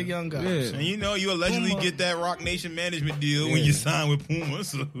got a Yeah. lot of young guys. Yeah. And you allegedly Puma. get that Rock Nation management deal when Yeah. you sign with Puma.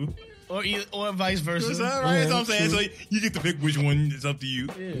 So Or vice versa. that's all right. Yeah, That's what I'm saying. true. So you get to pick which one. It's up to you.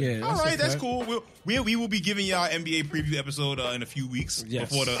 Yeah, All right, a that's fact. cool. We will be giving y'all NBA preview episode in a few weeks Yes.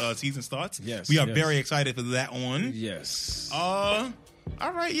 before the season starts. Yes, we are yes. very excited for that one. Yes. All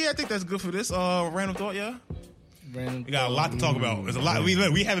right, yeah, I think that's good for this. Random thought, yeah. Random We got a lot to talk about. There's a lot. We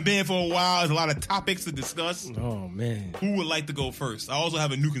haven't been for a while. There's a lot of topics to discuss. Oh man. Who would like to go first? I also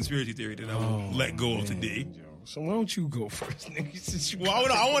have a new conspiracy theory that I will let go of today. So why don't you go first, nigga? Since you Well,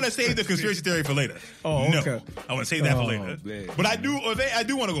 I want to save the conspiracy theory for later. Oh, No, okay. I want to save that for Oh, later. man. But I do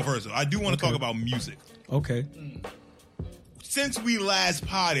want to go first. Though. I do want to talk about music. Okay. Since we last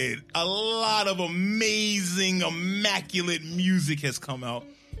potted, a lot of amazing, immaculate music has come out.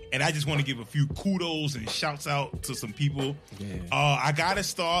 And I just want to give a few kudos and shouts out to some people. Yeah. I got to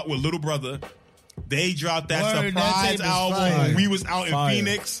start with Little Brother. They dropped that Word, that surprise tape is album. fire. We was out Fire. in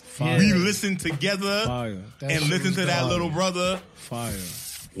Phoenix. Fire. We listened together Fire. That and shit listened was to that fire. little brother. Fire.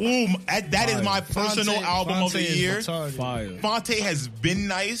 Ooh, that is my personal Fonte- album of Fonte the is year. retarded. Fire. Fonte has been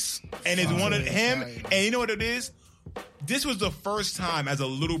nice, and it's one of him. Fire. And you know what it is? This was the first time as a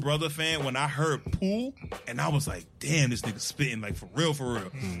Little Brother fan when I heard Pooh, and I was like, damn, this nigga spitting like for real.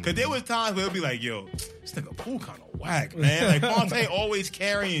 Because there was times where it would be like, yo, this nigga Pooh kind of whack, man. Like Fonte always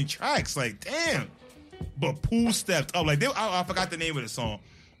carrying tracks, like damn. But Pooh stepped up. Like I forgot the name of the song,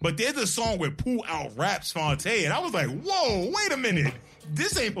 but there's a song where Pooh out raps Fonte, and I was like, whoa, wait a minute.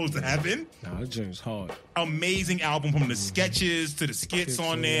 This ain't supposed to happen. Nah, that joint's hard. Amazing album from the sketches to the skits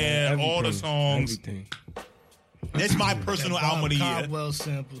on there, all the Everything. songs. Everything. It's my personal That album of the Bob year. Caldwell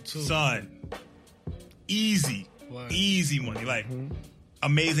sample too. Son, easy, Word. easy money. Like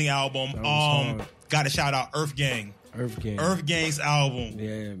amazing album. That was hard. Got to shout out Earth Gang. Earth Gang. Earth Gang's album.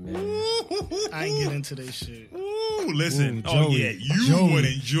 Yeah, man. I ain't get into this shit. Ooh, listen. Ooh, Oh Joey. yeah, you Joey. would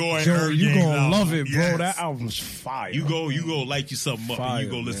enjoy Joey, Earth you Gang's gonna album. love it, bro. Yes. That album's fire. You go light you something up and Fire, you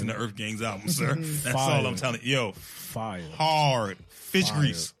go listen man. to Earth Gang's album, sir. That's Fire. all I'm telling you. Yo, Fire. hard. Fish Fire.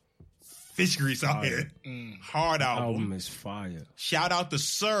 grease. Fish grease out Fire. here. Hard album. Album is fire. Shout out to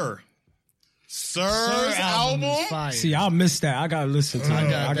Sir. Sir's Sir album. is fire. See, I missed that. I gotta listen to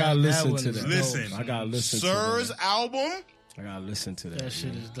that. I gotta that listen one to is that. dope. Listen. I gotta listen Sir's to that. album. I gotta listen to that. that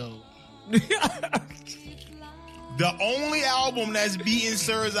shit is dope. The only album that's beating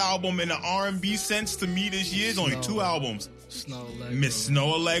Sir's album in the R&B sense to me this year is only Snow. 2 albums. Snow Allegra. Miss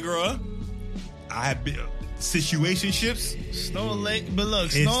Snow Allegra. I have been situationships. Snow Allegra. But look,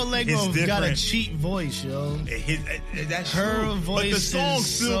 It's- Snow Allegra it's got a different. cheap voice, yo. That's Her true. But the voice song is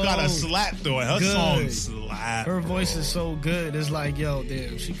still so got a slap though. Her good. song slap. Her voice is so good. It's like, yo,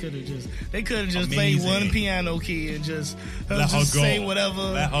 damn, they could have just played Amazing. one piano key and just Let her just go. say whatever.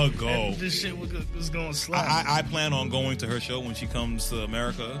 Let her go. And this shit was going to slap. I plan on going to her show when she comes to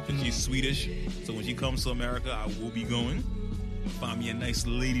America because she's Swedish. So when she comes to America, I will be going. Find me a nice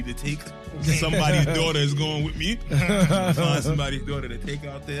lady to take. Somebody's daughter is going with me. Find somebody's daughter to take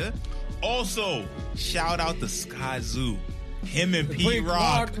out there. Also, shout out to Sky Zoo. Him and Pete Pete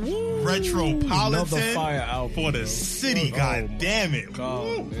Rock, Rock, woo. Another Retropolitan fire album, for the bro. city. Oh, God damn it. God,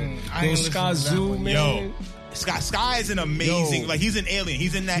 Woo. man. I Yo, ain't Sky listened to that Zoo, one. man. Yo, Sky is an amazing, Yo. like he's an alien.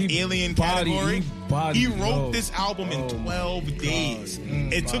 He's in that He alien body- category. he He wrote yo. this album in Oh, 12 my days. God,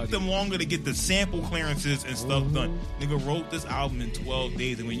 man. It took Body. them longer to get the sample clearances and stuff done. Nigga wrote this album in 12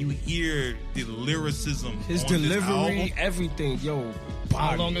 days, and when you hear the lyricism, His on this delivery, album, everything, yo. How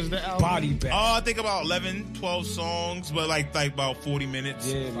Body, long is the album? body bag. I think about 11, 12 songs, but like about 40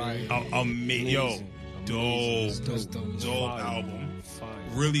 minutes. yeah, man. Fire. Yo, Amazing. It's dope, dope. dope. It's dope fire. album. Fire.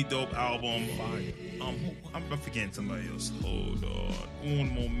 Really dope album. Fire. I'm forgetting somebody else. Hold on.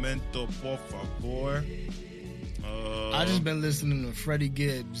 Un momento, por favor. I just been listening to Freddie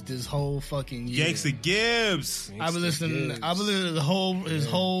Gibbs this whole fucking year. Gangsta Gibbs. I've been listening. Gibbs. I've been listening to his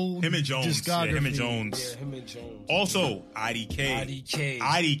whole Him and Jones. discography. Yeah, him and Jones. Yeah, him and Jones. Also, IDK. IDK.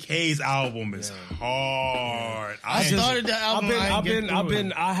 IDK's album is hard. I started that album.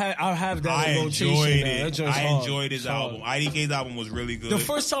 I have that I in rotation. enjoyed now. That it. joint's I hard. enjoyed his It's hard. album. IDK's album was really good. The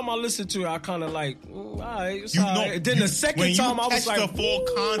first time I listened to it, I kind of like, all right, it's You all know, right. Then the second time, I was when like, you catch the full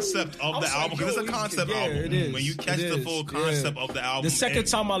concept I of the was album, like, because yo, it's a concept yeah, album. it is. When you catch It the is. full Yeah. concept of the album, the second and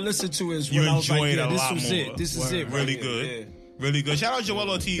time I listened to it is you when I was like, enjoy it yeah, a this lot was more. it. This is it. Right really here. good. Yeah. Really good. Shout out Joel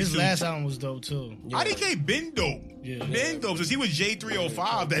Ortiz. His too. last album was dope too. IDK been dope. Yeah. Been dope. Since he was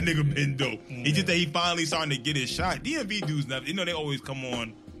J305, that nigga been dope. It's just that he finally starting to get his shot. DMV dudes never, you know, they always come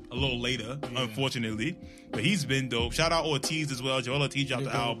on a little later, unfortunately. But he's been dope. Shout out Ortiz as well. Joel Ortiz dropped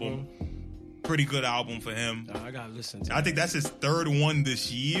the album. Pretty good album for him. I gotta listen to I think that's his third one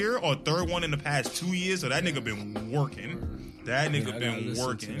this year or third one in the past 2 years. So that nigga been working. That nigga been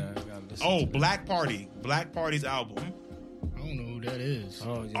working. Oh, Black Party. Black Party's album. I don't know who that is.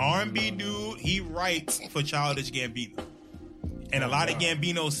 Oh, yeah. R&B dude, he writes for Childish Gambino. And a lot of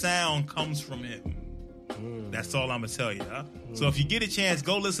Gambino sound comes from him. That's all I'm going to tell you. Huh? So if you get a chance,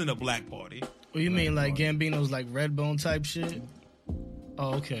 go listen to Black Party. What you mean, like Gambino's like Redbone type shit?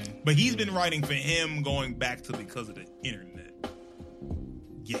 Oh, okay. But he's been writing for him going back to because of the internet.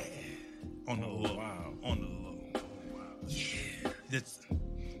 Yeah. On the low. wow. On the low. Yeah.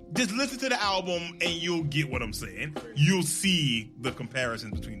 Just listen to the album and you'll get what I'm saying. You'll see the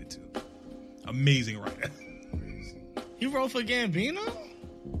comparisons between the two. Amazing writer. He wrote for Gambino?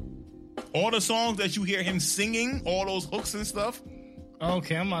 All the songs that you hear him singing, all those hooks and stuff,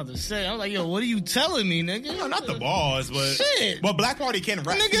 Okay, I'm about to say. I'm like, yo, what are you telling me, nigga? No, not the bars, but shit. But Black Party can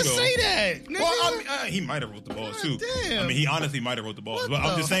rap. Nigga, say that. Nigga. Well, I mean, he might have wrote the bars too. Damn. I mean, he honestly might have wrote the bars. What But I'm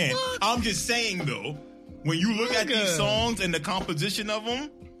the just saying. fuck? I'm just saying though. When you look at these songs and the composition of them,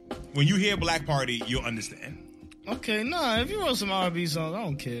 when you hear Black Party, you'll understand. Okay, nah. If you wrote some R&B songs, I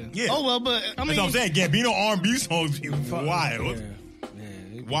don't care. Yeah. Oh well, but I mean, that's what I'm saying. Gambino R&B songs be wild.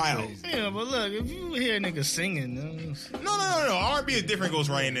 Yeah. Wild. Crazy. Yeah, but look, if you hear niggas singing, No. R&B is different. Goes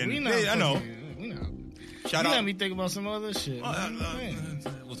right in there. we not. I know. We not. Shout You out. got me thinking about some other shit.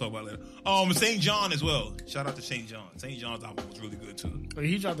 We'll talk about it later. St. John as well. Shout out to St. John. St. John's album was really good too. But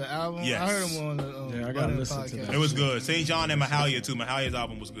he dropped the album. Yes. I heard him on the Yeah, I gotta Running listen to podcast. that. It was good. St. John and Mahalia too. Mahalia's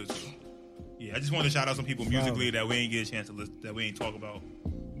album was good too. Yeah, I just wanted to shout out some people musically that we ain't get a chance to listen, that we ain't talk about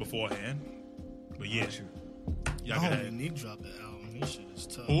beforehand. But yeah, y'all My got homie it. Neek dropped the album. His shit is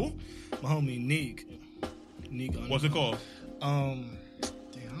tough. Who? My homie Neek. Neek. What's it called? Damn,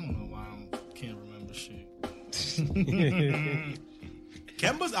 I don't know why I can't remember shit.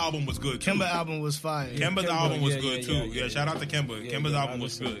 Kemba's album was good too. Kemba album was fire. Kemba's album was good too. yeah. Shout out to Kemba. Kemba's album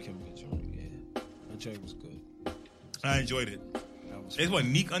was good. That joint was good. I enjoyed it. It's what,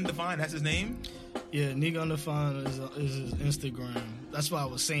 Neek Undefined? That's his name? Yeah, Neek Undefined is his Instagram. That's why I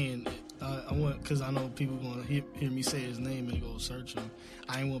was saying I want, because I know people gonna hear me say his name and go search him.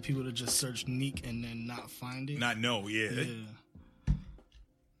 I didn't want people to just search Neek and then not find it. Not know, yeah.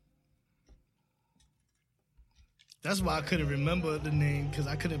 That's why I couldn't remember the name, because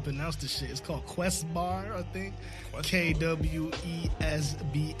I couldn't pronounce the shit. It's called Quest Bar, I think. Kwesbaar.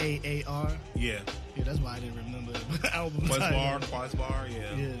 Yeah. Yeah, that's why I didn't remember the album Questbar, title.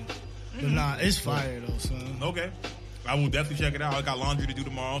 yeah. Yeah. But nah, it's fire though, son. Okay. I will definitely check it out. I got laundry to do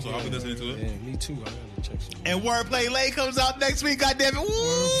tomorrow, so I'll be listening to it. Yeah, me too. I gotta check some. And Wordplay Lay comes out next week, goddammit.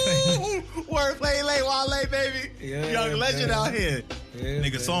 Woo! Wordplay Lay, Wale, baby. Yeah, Young legend man. out here. Yeah,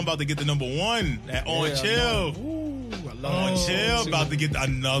 Nigga, man. song about to get the #1 at On Yeah, Chill. I love On it. Chill, about to get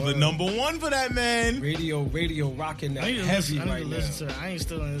another #1 for that, man. Radio rocking that I need to heavy listen, right now. to it. I ain't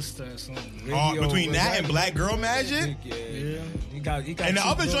still listen to that song. Radio, Between that and Black Girl Magic. Yeah. He got And the two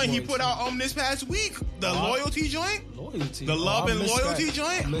other good joint he ones, put too. out this past week, the Loyalty joint. Loyalty. The Love I and missed Loyalty that.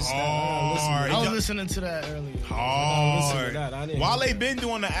 joint? I missed that. Hard. I was listening to that earlier. Hard. that. I didn't Wale hear that. been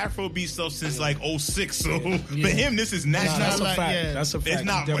doing the Afrobeat stuff since like 06, so for Yeah. him this is Nah, national. that's a like- fact. yeah. That's a fact. It's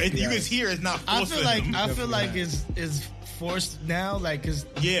not. He definitely You can has. hear it's not I forced feel for like him. it's forced now, like, cause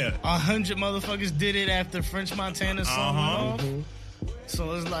Yeah. 100 motherfuckers did it after French Montana song went off.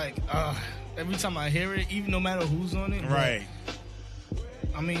 So it's like, every time I hear it, even no matter who's on it, Right.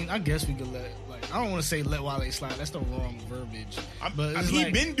 I mean, I guess we could I don't want to say let Wale slide. That's the wrong verbiage. But it's he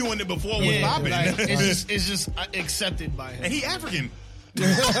like, been doing it before with yeah, popping. like, it's just accepted by him. And he African.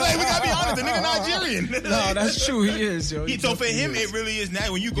 Like, we gotta be honest, the nigga Nigerian. No, that's true. He is, yo. So for him, definitely it is. really is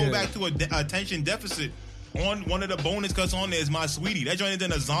now. When you go Yeah. back to a attention deficit, on one of the bonus cuts on there is My Sweetie. That joint is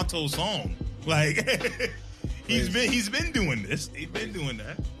in a Zonto song. Like he's been doing this. He's been doing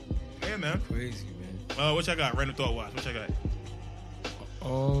that. Yeah, man. Crazy, man. What y'all got? Random thought wise. What y'all got?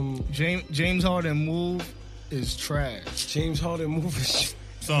 James Harden move is trash. James Harden moving.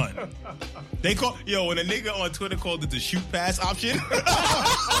 Son. They call when a nigga on Twitter called it the shoot pass option.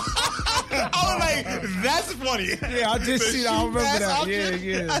 I was like, that's funny. Yeah, I just The see that. I shoot remember pass that. option?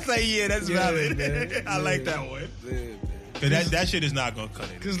 Yeah. I say, yeah, that's Yeah, valid. man. I like that one. Yeah, man. Cause that shit is not gonna cut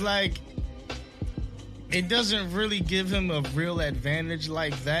it. Cause like, it doesn't really give him a real advantage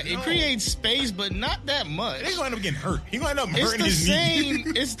like that. It No. creates space, but not that much. He's gonna end up getting hurt. He's gonna end up It's hurting the his knee.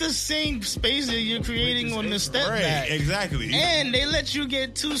 same. It's the same space that you're creating on the step Right, back, exactly. and they let you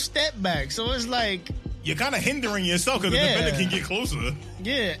get 2 step backs. So it's like, You're kind of hindering yourself because Yeah. the defender can get closer.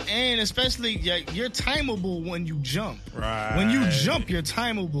 yeah, and especially you're timeable when you jump. Right. When you jump, you're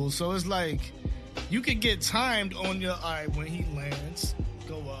timeable. So it's like you could get timed on your eye when he lands.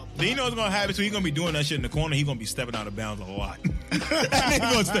 Go up. Then you know what's gonna happen? So he's gonna be doing that shit in the corner. He's gonna be stepping out of bounds a lot.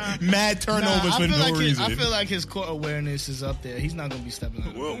 Mad turnovers for no reason. I feel like his court awareness is up there. He's not gonna be stepping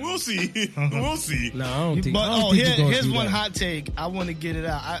out. We'll see. We'll see. No, I don't think. But I don't think he's gonna here's do one that. hot take. I want to get it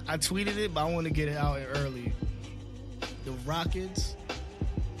out. I tweeted it, but I want to get it out early. The Rockets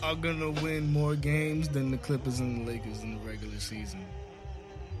are gonna win more games than the Clippers and the Lakers in the regular season,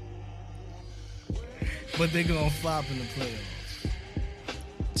 but they're gonna flop in the playoffs.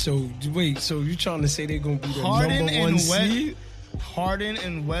 So wait, so you trying to say they're gonna be the Harden number one and seed? Harden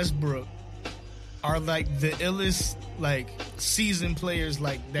and Westbrook are like the illest season players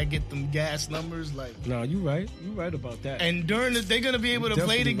that get them gas numbers No, you right. You right about that. and they're gonna be able to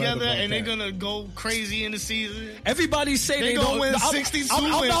play Definitely right together about and they're that. gonna go crazy in the season. Everybody say They they gonna don't win I'm- 62 I'm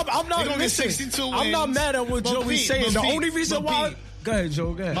not. wins. I'm not. They gonna get listen, 62 I'm not wins. mad at what But Joey's Pete, saying. but The Pete, only reason but why. Pete, Go ahead,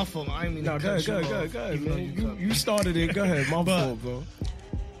 Joe. Go ahead. My fault. I ain't mean to Go cut you off, ahead, even though man. You started it. Go ahead. My fault, bro.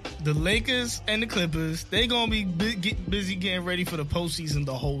 The Lakers and the Clippers, they gonna be busy getting ready for the postseason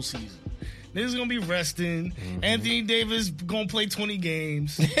the whole season. Niggas gonna be resting. Anthony Davis gonna play 20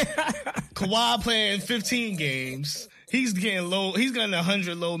 games. Kawhi playing 15 games. He's getting low. He's getting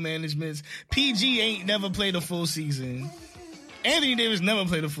 100 low managements. PG ain't never played a full season. Anthony Davis never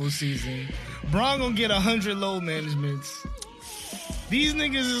played a full season. Bron gonna get 100 low managements. These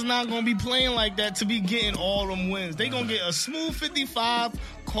niggas is not gonna be playing like that to be getting all them wins. They gonna get a smooth 55,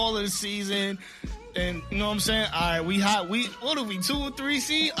 call it a season, and you know what I'm saying? All right, we hot. What are we, 2 or 3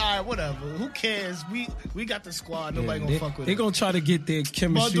 seed? All right, whatever. Who cares? We got the squad. Nobody gonna fuck with it. They gonna try to get their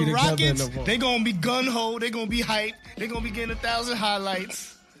chemistry But the together. Rockets, they gonna be gun ho. They gonna be hype. They gonna be getting 1,000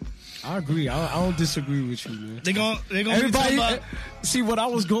 highlights. I agree. I don't disagree with you, man. They gonna be Everybody, talking about see what I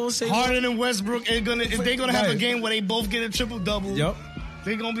was gonna say. Harden and Westbrook. If they gonna have a Right. game where they both get a triple double. Yep.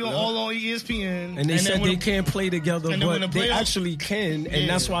 They gonna be all on ESPN. And they said then they when- can't play together, and then when but the they playoffs- actually can, and Yeah.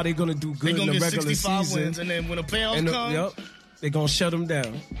 that's why they're gonna do They good in gonna the get regular 65 season. wins, and then when the playoffs And come, they're gonna shut them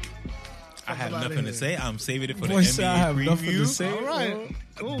down. I have outta nothing here. to say. I'm saving it for the Boy, say NBA I have nothing to preview. say. all right,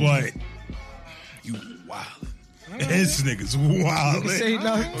 cool. But you wild. This nigga's wild. Say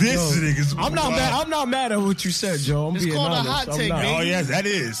no. This Yo, nigga's I'm not wild. mad. I'm not mad at what you said, Joe. I'm It's being called a honest. hot I'm take, not. baby. Oh yes, that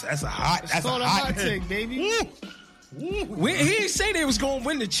is. That's a hot. It's That's called a a hot take. take, baby. Woo. He didn't say they was gonna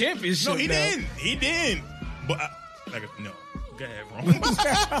win the championship. No, he now. didn't. He didn't. But no. Go ahead,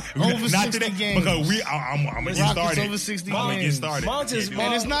 bro. Over 60 today, games. because I'm gonna get Rockets started. over 60 I'm gonna get games. started. Mine's is Yeah, mine.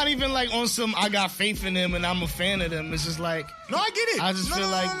 And it's not even like on some I got faith in them and I'm a fan of them. It's just like, No, I get it. I just feel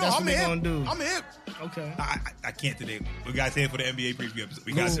like that's what I'm they hip. gonna do. I'm hip. okay. I can't today. We gotta say it for the NBA preview episode.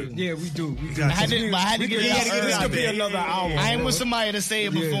 We got Oh, to. yeah, we do. We do. got I had to, but I had to get it out get it early. out This could be there. another hour. I ain't bro. with somebody to say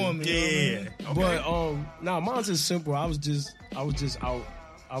it before me. Yeah. Okay. But mine's is simple. I was just out.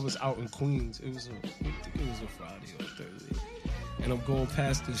 I was out in Queens. I think it was a Friday or Thursday, and I'm going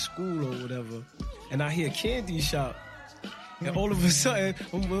past the school or whatever, and I hear candy shop, and all of a sudden,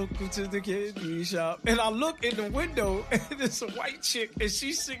 welcome to the candy shop, and I look in the window, and it's a white chick, and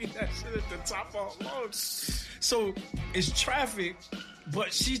she's singing that shit at the top of her lungs. So it's traffic.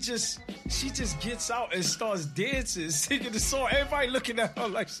 But she just gets out and starts dancing, singing the song. Everybody looking at her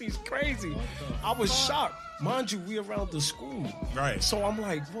like she's crazy. I was shocked. Mind you, we around the school. Right. So I'm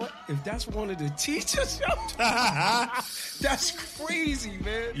like, what? If that's one of the teachers? That's crazy,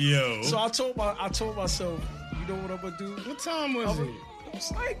 man. Yo. So I told myself, you know what I'm gonna do? What time was it? It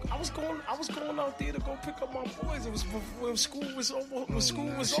was like I was going out there to go pick up my boys. It was when school was over. When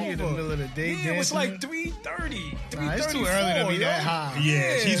school was she over. in the middle of the day Yeah, it was dancing? like 3:30. Nah, it's too early to be that high.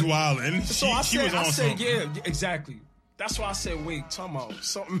 Yeah, she's wildin'. So I she said, was on something. yeah, exactly. That's why I said, wait, time out.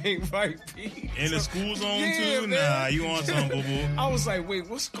 Something ain't right, B. In the school zone Yeah, too? man. Nah, you on something, boo boo. I was like, wait,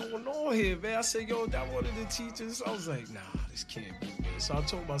 what's going on here, man? I said, yo, that one of the teachers. I was like, nah, this can't be, man. So I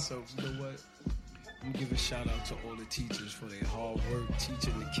told myself, you know what? I'm gonna give a shout out to all the teachers for their hard work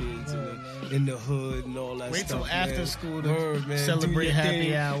teaching the kids in the hood and all that Wait stuff. till after man. school to Word, man. celebrate Do your happy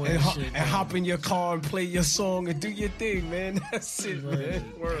thing hour and, and shit, and man. hop in your car and play your song and do your thing, man. That's it,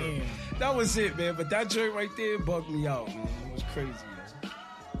 man. Word. Damn. That was it, man. But that joint right there bugged me out, man. It was crazy, man.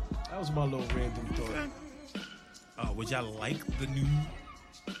 That was my little random thought. Would y'all like the new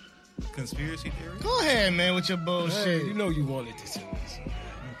conspiracy theory? Go ahead, man, with your bullshit. Hey, you know you wanted to say this.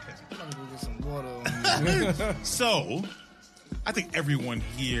 I'm gonna go get some water on me. So, I think everyone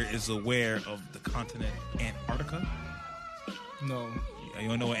here is aware of the continent Antarctica. No. You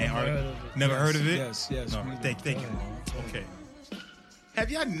don't know what heard Antarctica? of it. Never heard of it? Yes. No, we know. thank you. Okay.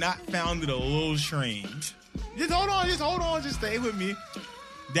 Have y'all not found it a little strange? Just hold on, just stay with me.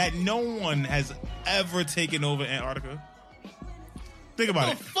 That no one has ever taken over Antarctica. Think about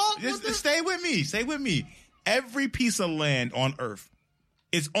The it. fuck? Just What the- stay with me. Stay with me. Every piece of land on Earth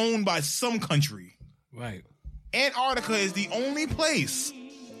is owned by some country. Right. Antarctica is the only place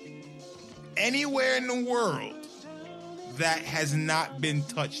anywhere in the world that has not been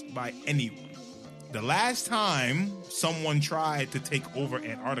touched by anyone. The last time someone tried to take over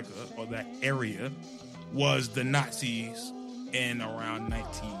Antarctica or that area was the Nazis in around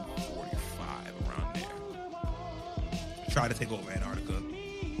 1945, around there. Tried to take over Antarctica.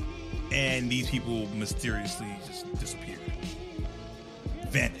 And these people mysteriously just disappeared.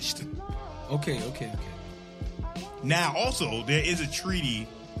 Vanished. Okay. Now, also, there is a treaty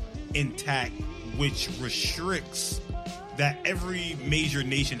intact which restricts that every major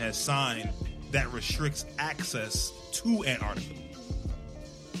nation has signed that restricts access to Antarctica.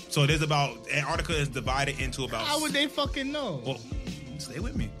 So there's about, Antarctica is divided into about... How would they fucking know? Well, stay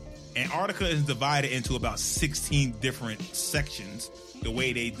with me. Antarctica is divided into about 16 different sections. The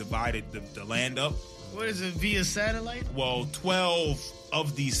way they divided the land up. What is it, via satellite? Well, 12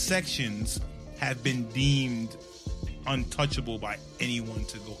 of these sections have been deemed untouchable by anyone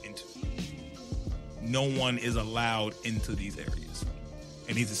to go into. No one is allowed into these areas.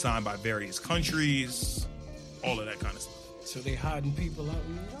 And these are signed by various countries, all of that kind of stuff. So they hiding people out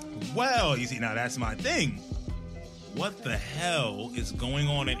in the wild? Well, you see, now that's my thing. What the hell is going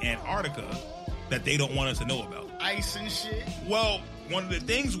on in Antarctica that they don't want us to know about? Ice and shit. Well, one of the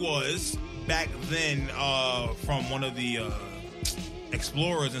things was back then from one of the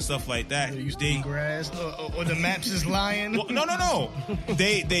explorers and stuff like that. They grass or the maps is lying. Well, no.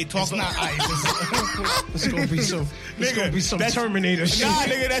 They talk It's not ice. It's gonna be some. It's gonna be some Terminator shit. Nah,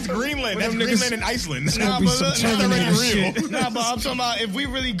 nigga, that's Greenland. That's Greenland and Iceland. It's gonna be some Terminator shit. Nah, but I'm talking about if we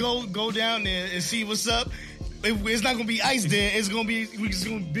really go down there and see what's up. It's not gonna be ice there. It's gonna be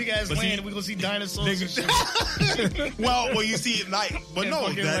big ass land. And we're gonna see dinosaurs and shit. well, you see, but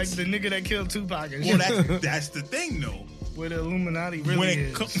no, that's like the nigga that killed Tupac. And well, shit. that's the thing, though. Where the Illuminati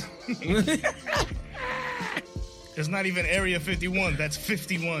really is. It's not even Area 51. That's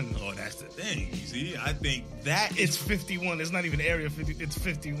 51. Oh, that's the thing. You see, I think that it's 51. It's not even Area 50. It's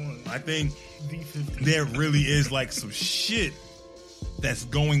 51. I think D50. There really is like some shit that's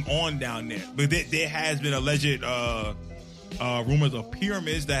going on down there. But there has been alleged rumors of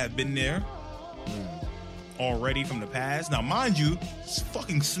pyramids that have been there already from the past. Now, mind you, it's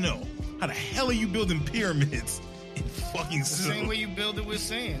fucking snow. How the hell are you building pyramids in fucking snow? The same way you build it with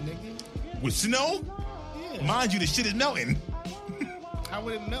sand, nigga. With snow? Yeah. Mind you, the shit is melting. How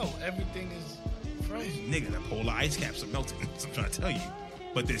would it melt? Everything is frozen. Nigga, the polar ice caps are melting. That's what I'm trying to tell you.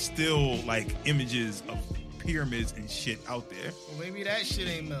 But there's still like images of pyramids and shit out there. Well, maybe that shit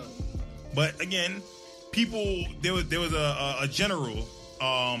ain't melting. But again, people, there was a general.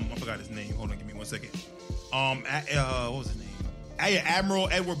 I forgot his name. Hold on, give me 1 second. What was his name? Admiral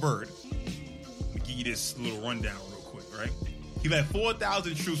Edward Byrd. Let me give you this little rundown real quick, right? He led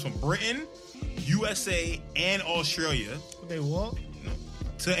 4,000 troops from Britain, USA, and Australia. They walk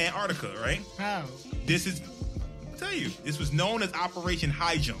to Antarctica, right? How? This is, I'll tell you, this was known as Operation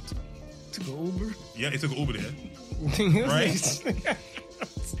High Jump. Took an Uber? Yeah, they took an Uber there. Right?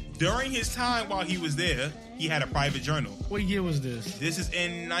 During his time while he was there, he had a private journal. What year was this? This is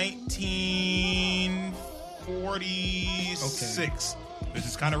in 1946. Okay. This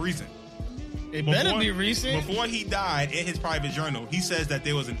is kind of recent. It better be recent. Before he died, in his private journal, he says that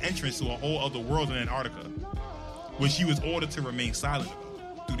there was an entrance to a whole other world in Antarctica, which he was ordered to remain silent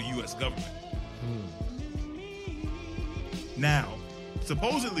about through the U.S. government. Now,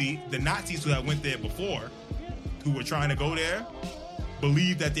 supposedly, the Nazis who had went there before, who were trying to go there,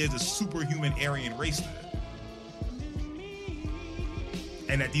 believe that there's a superhuman Aryan race there.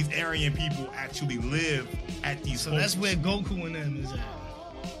 And that these Aryan people actually live at these So that's where Goku and them is at.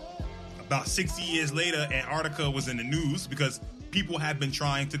 About 60 years later, Antarctica was in the news because people have been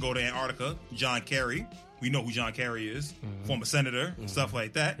trying to go to Antarctica. John Kerry, we know who John Kerry is, former senator, stuff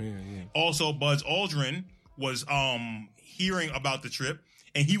like that. Also, Buzz Aldrin was hearing about the trip,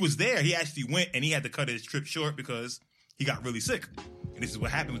 and he was there. He actually went, and he had to cut his trip short because he got really sick. And this is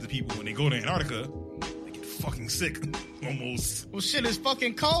what happened with the people when they go to Antarctica. They get fucking sick, almost. Well, shit, it's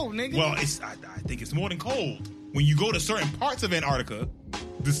fucking cold, nigga. Well, I think it's more than cold. When you go to certain parts of Antarctica,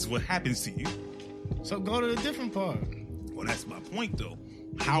 this is what happens to you. So go to the different part. Well, that's my point, though.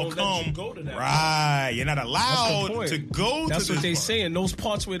 How won't come? let you go to that Right, you're not allowed point. to go. That's to what they this part. saying. Those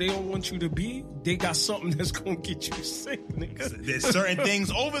parts where they don't want you to be, they got something that's gonna get you sick, nigga. There's certain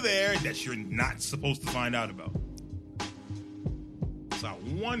things over there that you're not supposed to find out about. So I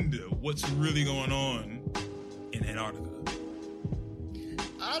wonder what's really going on in Antarctica.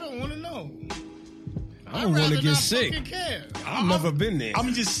 I don't want to know. I don't want to get sick. Care. I've never been there.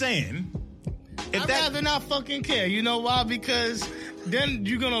 I'm just saying. I'd rather not fucking care. You know why? Because then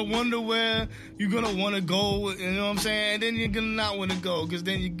you're going to wonder where you're going to want to go. You know what I'm saying? And then you're going to not want to go. Because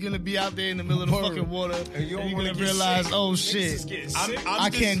then you're going to be out there in the middle of the fucking water. And you're going to realize, sick. oh, shit. I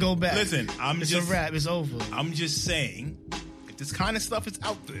can't go back. Listen, it's a wrap. It's over. I'm just saying, if this kind of stuff is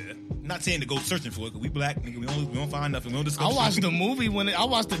out there, I'm not saying to go searching for it, because we black, nigga, we don't find nothing. We don't discover I watched the movie I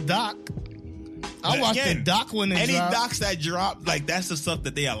watched the doc. I watched the doc when it any dropped. docs that drop, like, that's the stuff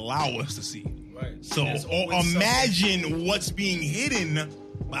that they allow us to see. Right. So imagine what's being hidden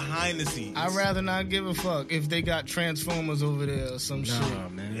behind the scenes. I'd rather not give a fuck if they got Transformers over there or some shit.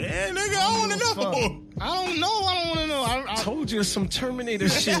 man. Yeah, nigga, I want to know. I don't know. I don't want to know. I Told you some Terminator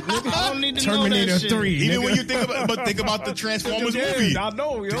shit, nigga. I don't need to Terminator know that shit. 3. Even nigga. when you think about the Transformers Yeah, movie. I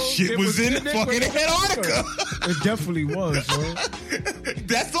know, yo. The shit It was in it fucking Antarctica. It definitely was, yo.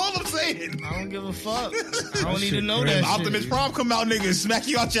 That's all I'm saying. I don't give a fuck. I don't need to shit know crazy. that Optimus shit. Prime come out, nigga, and smack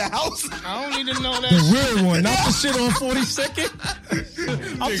you out your house. I don't need to know that The shit. real one, not the shit on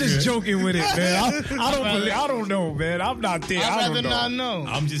 42nd. I'm just joking with it, man. I don't know, man. I'm not there. I'd I rather don't know. not know.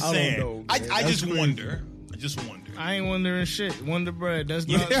 I'm just I don't saying. know, I man. just That's crazy. wonder. I just wonder. I ain't wondering shit. Wonder bread. That's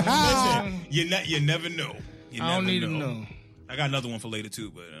Yeah. not. Listen, you never know. You I don't never need to know. I got another one for later too,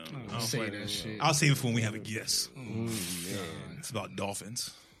 but I'll Say that shit. I'll save it for when we have a guest. It's about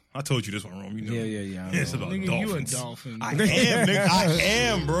dolphins. I told you this one, Rome. You know. Yeah. I It's know. about Nigga, dolphins. you a dolphin. I am, nigga. I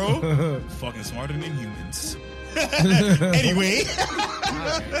am, bro. Fucking smarter than humans. Anyway.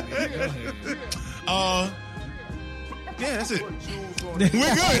 Yeah, that's it. We're good.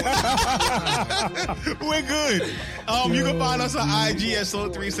 We're good. You can find us on IG at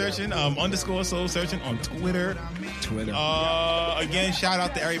Soul3 Searching, _ Soul Searching on Twitter. Again, shout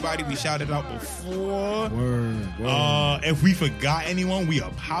out to everybody we shouted out before. Word. If we forgot anyone, we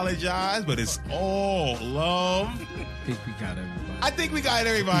apologize, but it's all love. I think we got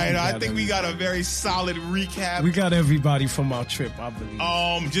everybody. I think we got a very solid recap. We got everybody from our trip, I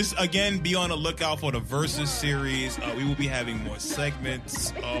believe. Just again, be on the lookout for the Versus series. We will be having more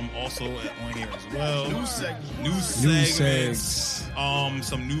segments, also on here as well. New segments. New segments.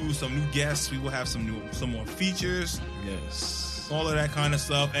 Some new guests. We will have some more features. Yes. All of that kind of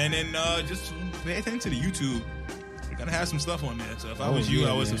stuff, and then just pay attention to the YouTube. We're gonna have some stuff on there. So if I was you,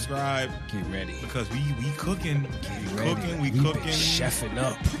 I would subscribe. Get ready. Because we cooking. We cooking. Chefing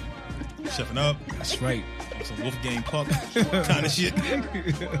up. Chefing up. That's right. Some Wolfgang Puck kind of shit.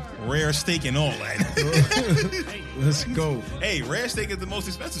 Rare steak and all that. Let's go. Hey, rare steak is the most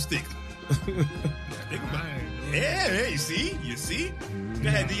expensive steak. Think about it. Yeah, you see? Go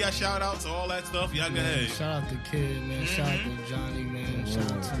ahead, do y'all shout outs, all that stuff. Y'all go ahead. Shout out to Kid, man. Shout out to Johnny, man.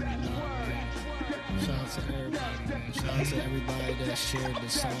 Shout out to Knock, man. Shout out to everybody, man. Shout out to everybody that shared the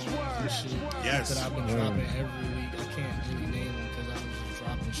songs and shit. Yes. That I've been dropping every week. I can't really name them because I was just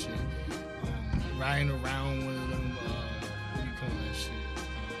dropping shit. Riding around with them. What do you call that shit?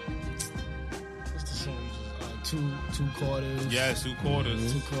 What's the song? Two quarters. Yes, 2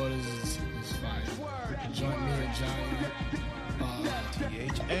 quarters. 2 quarters is fire. Joint me and Johnny.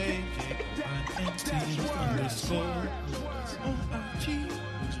 THAJOINT_ORG.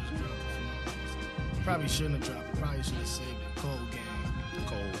 Probably shouldn't have dropped it. Probably should have saved it. Cold Gang.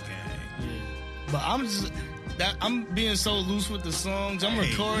 Yeah. But I'm being so loose with the songs. I'm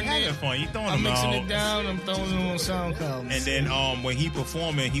recording you it. having fun. You throwing I'm them mixing out. it down. I'm throwing them on SoundCloud. And then when he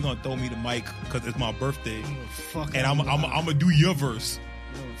performing, he gonna throw me the mic because it's my birthday, and I'm gonna do your verse.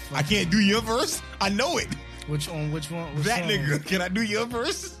 I can't do your verse. I know it. Which one? Which That song? nigga. Can I do your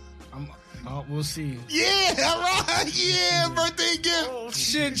verse? We'll see. Yeah, all right. Yeah, birthday gift. Oh,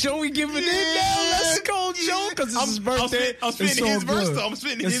 shit, Joey giving in now. Let's go, Joe, because it's his birthday. I'm spitting his verse, though. I'm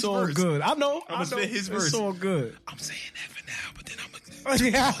spitting his It's all verse. good. I know. I'm gonna spit his verse. It's all good. I'm saying that for now, but then I'm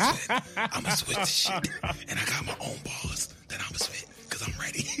gonna switch the shit, and I got my own balls that I'm gonna spit because I'm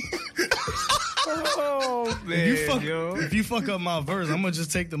ready. Oh, man, If you fuck up my verse, I'm gonna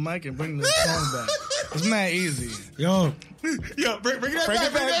just take the mic and bring the song back. It's mad easy. Yo, Yo, bring that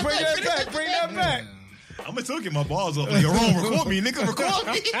back. I'm gonna still get my balls off. Like, Rome, record me, nigga, record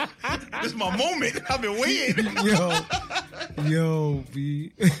me. This is my moment. I've been waiting. yo,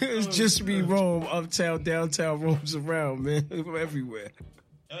 B. It's just me, Rome, uptown, downtown, roams around, man. Everywhere.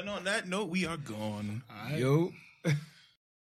 And on that note, we are gone. Yo.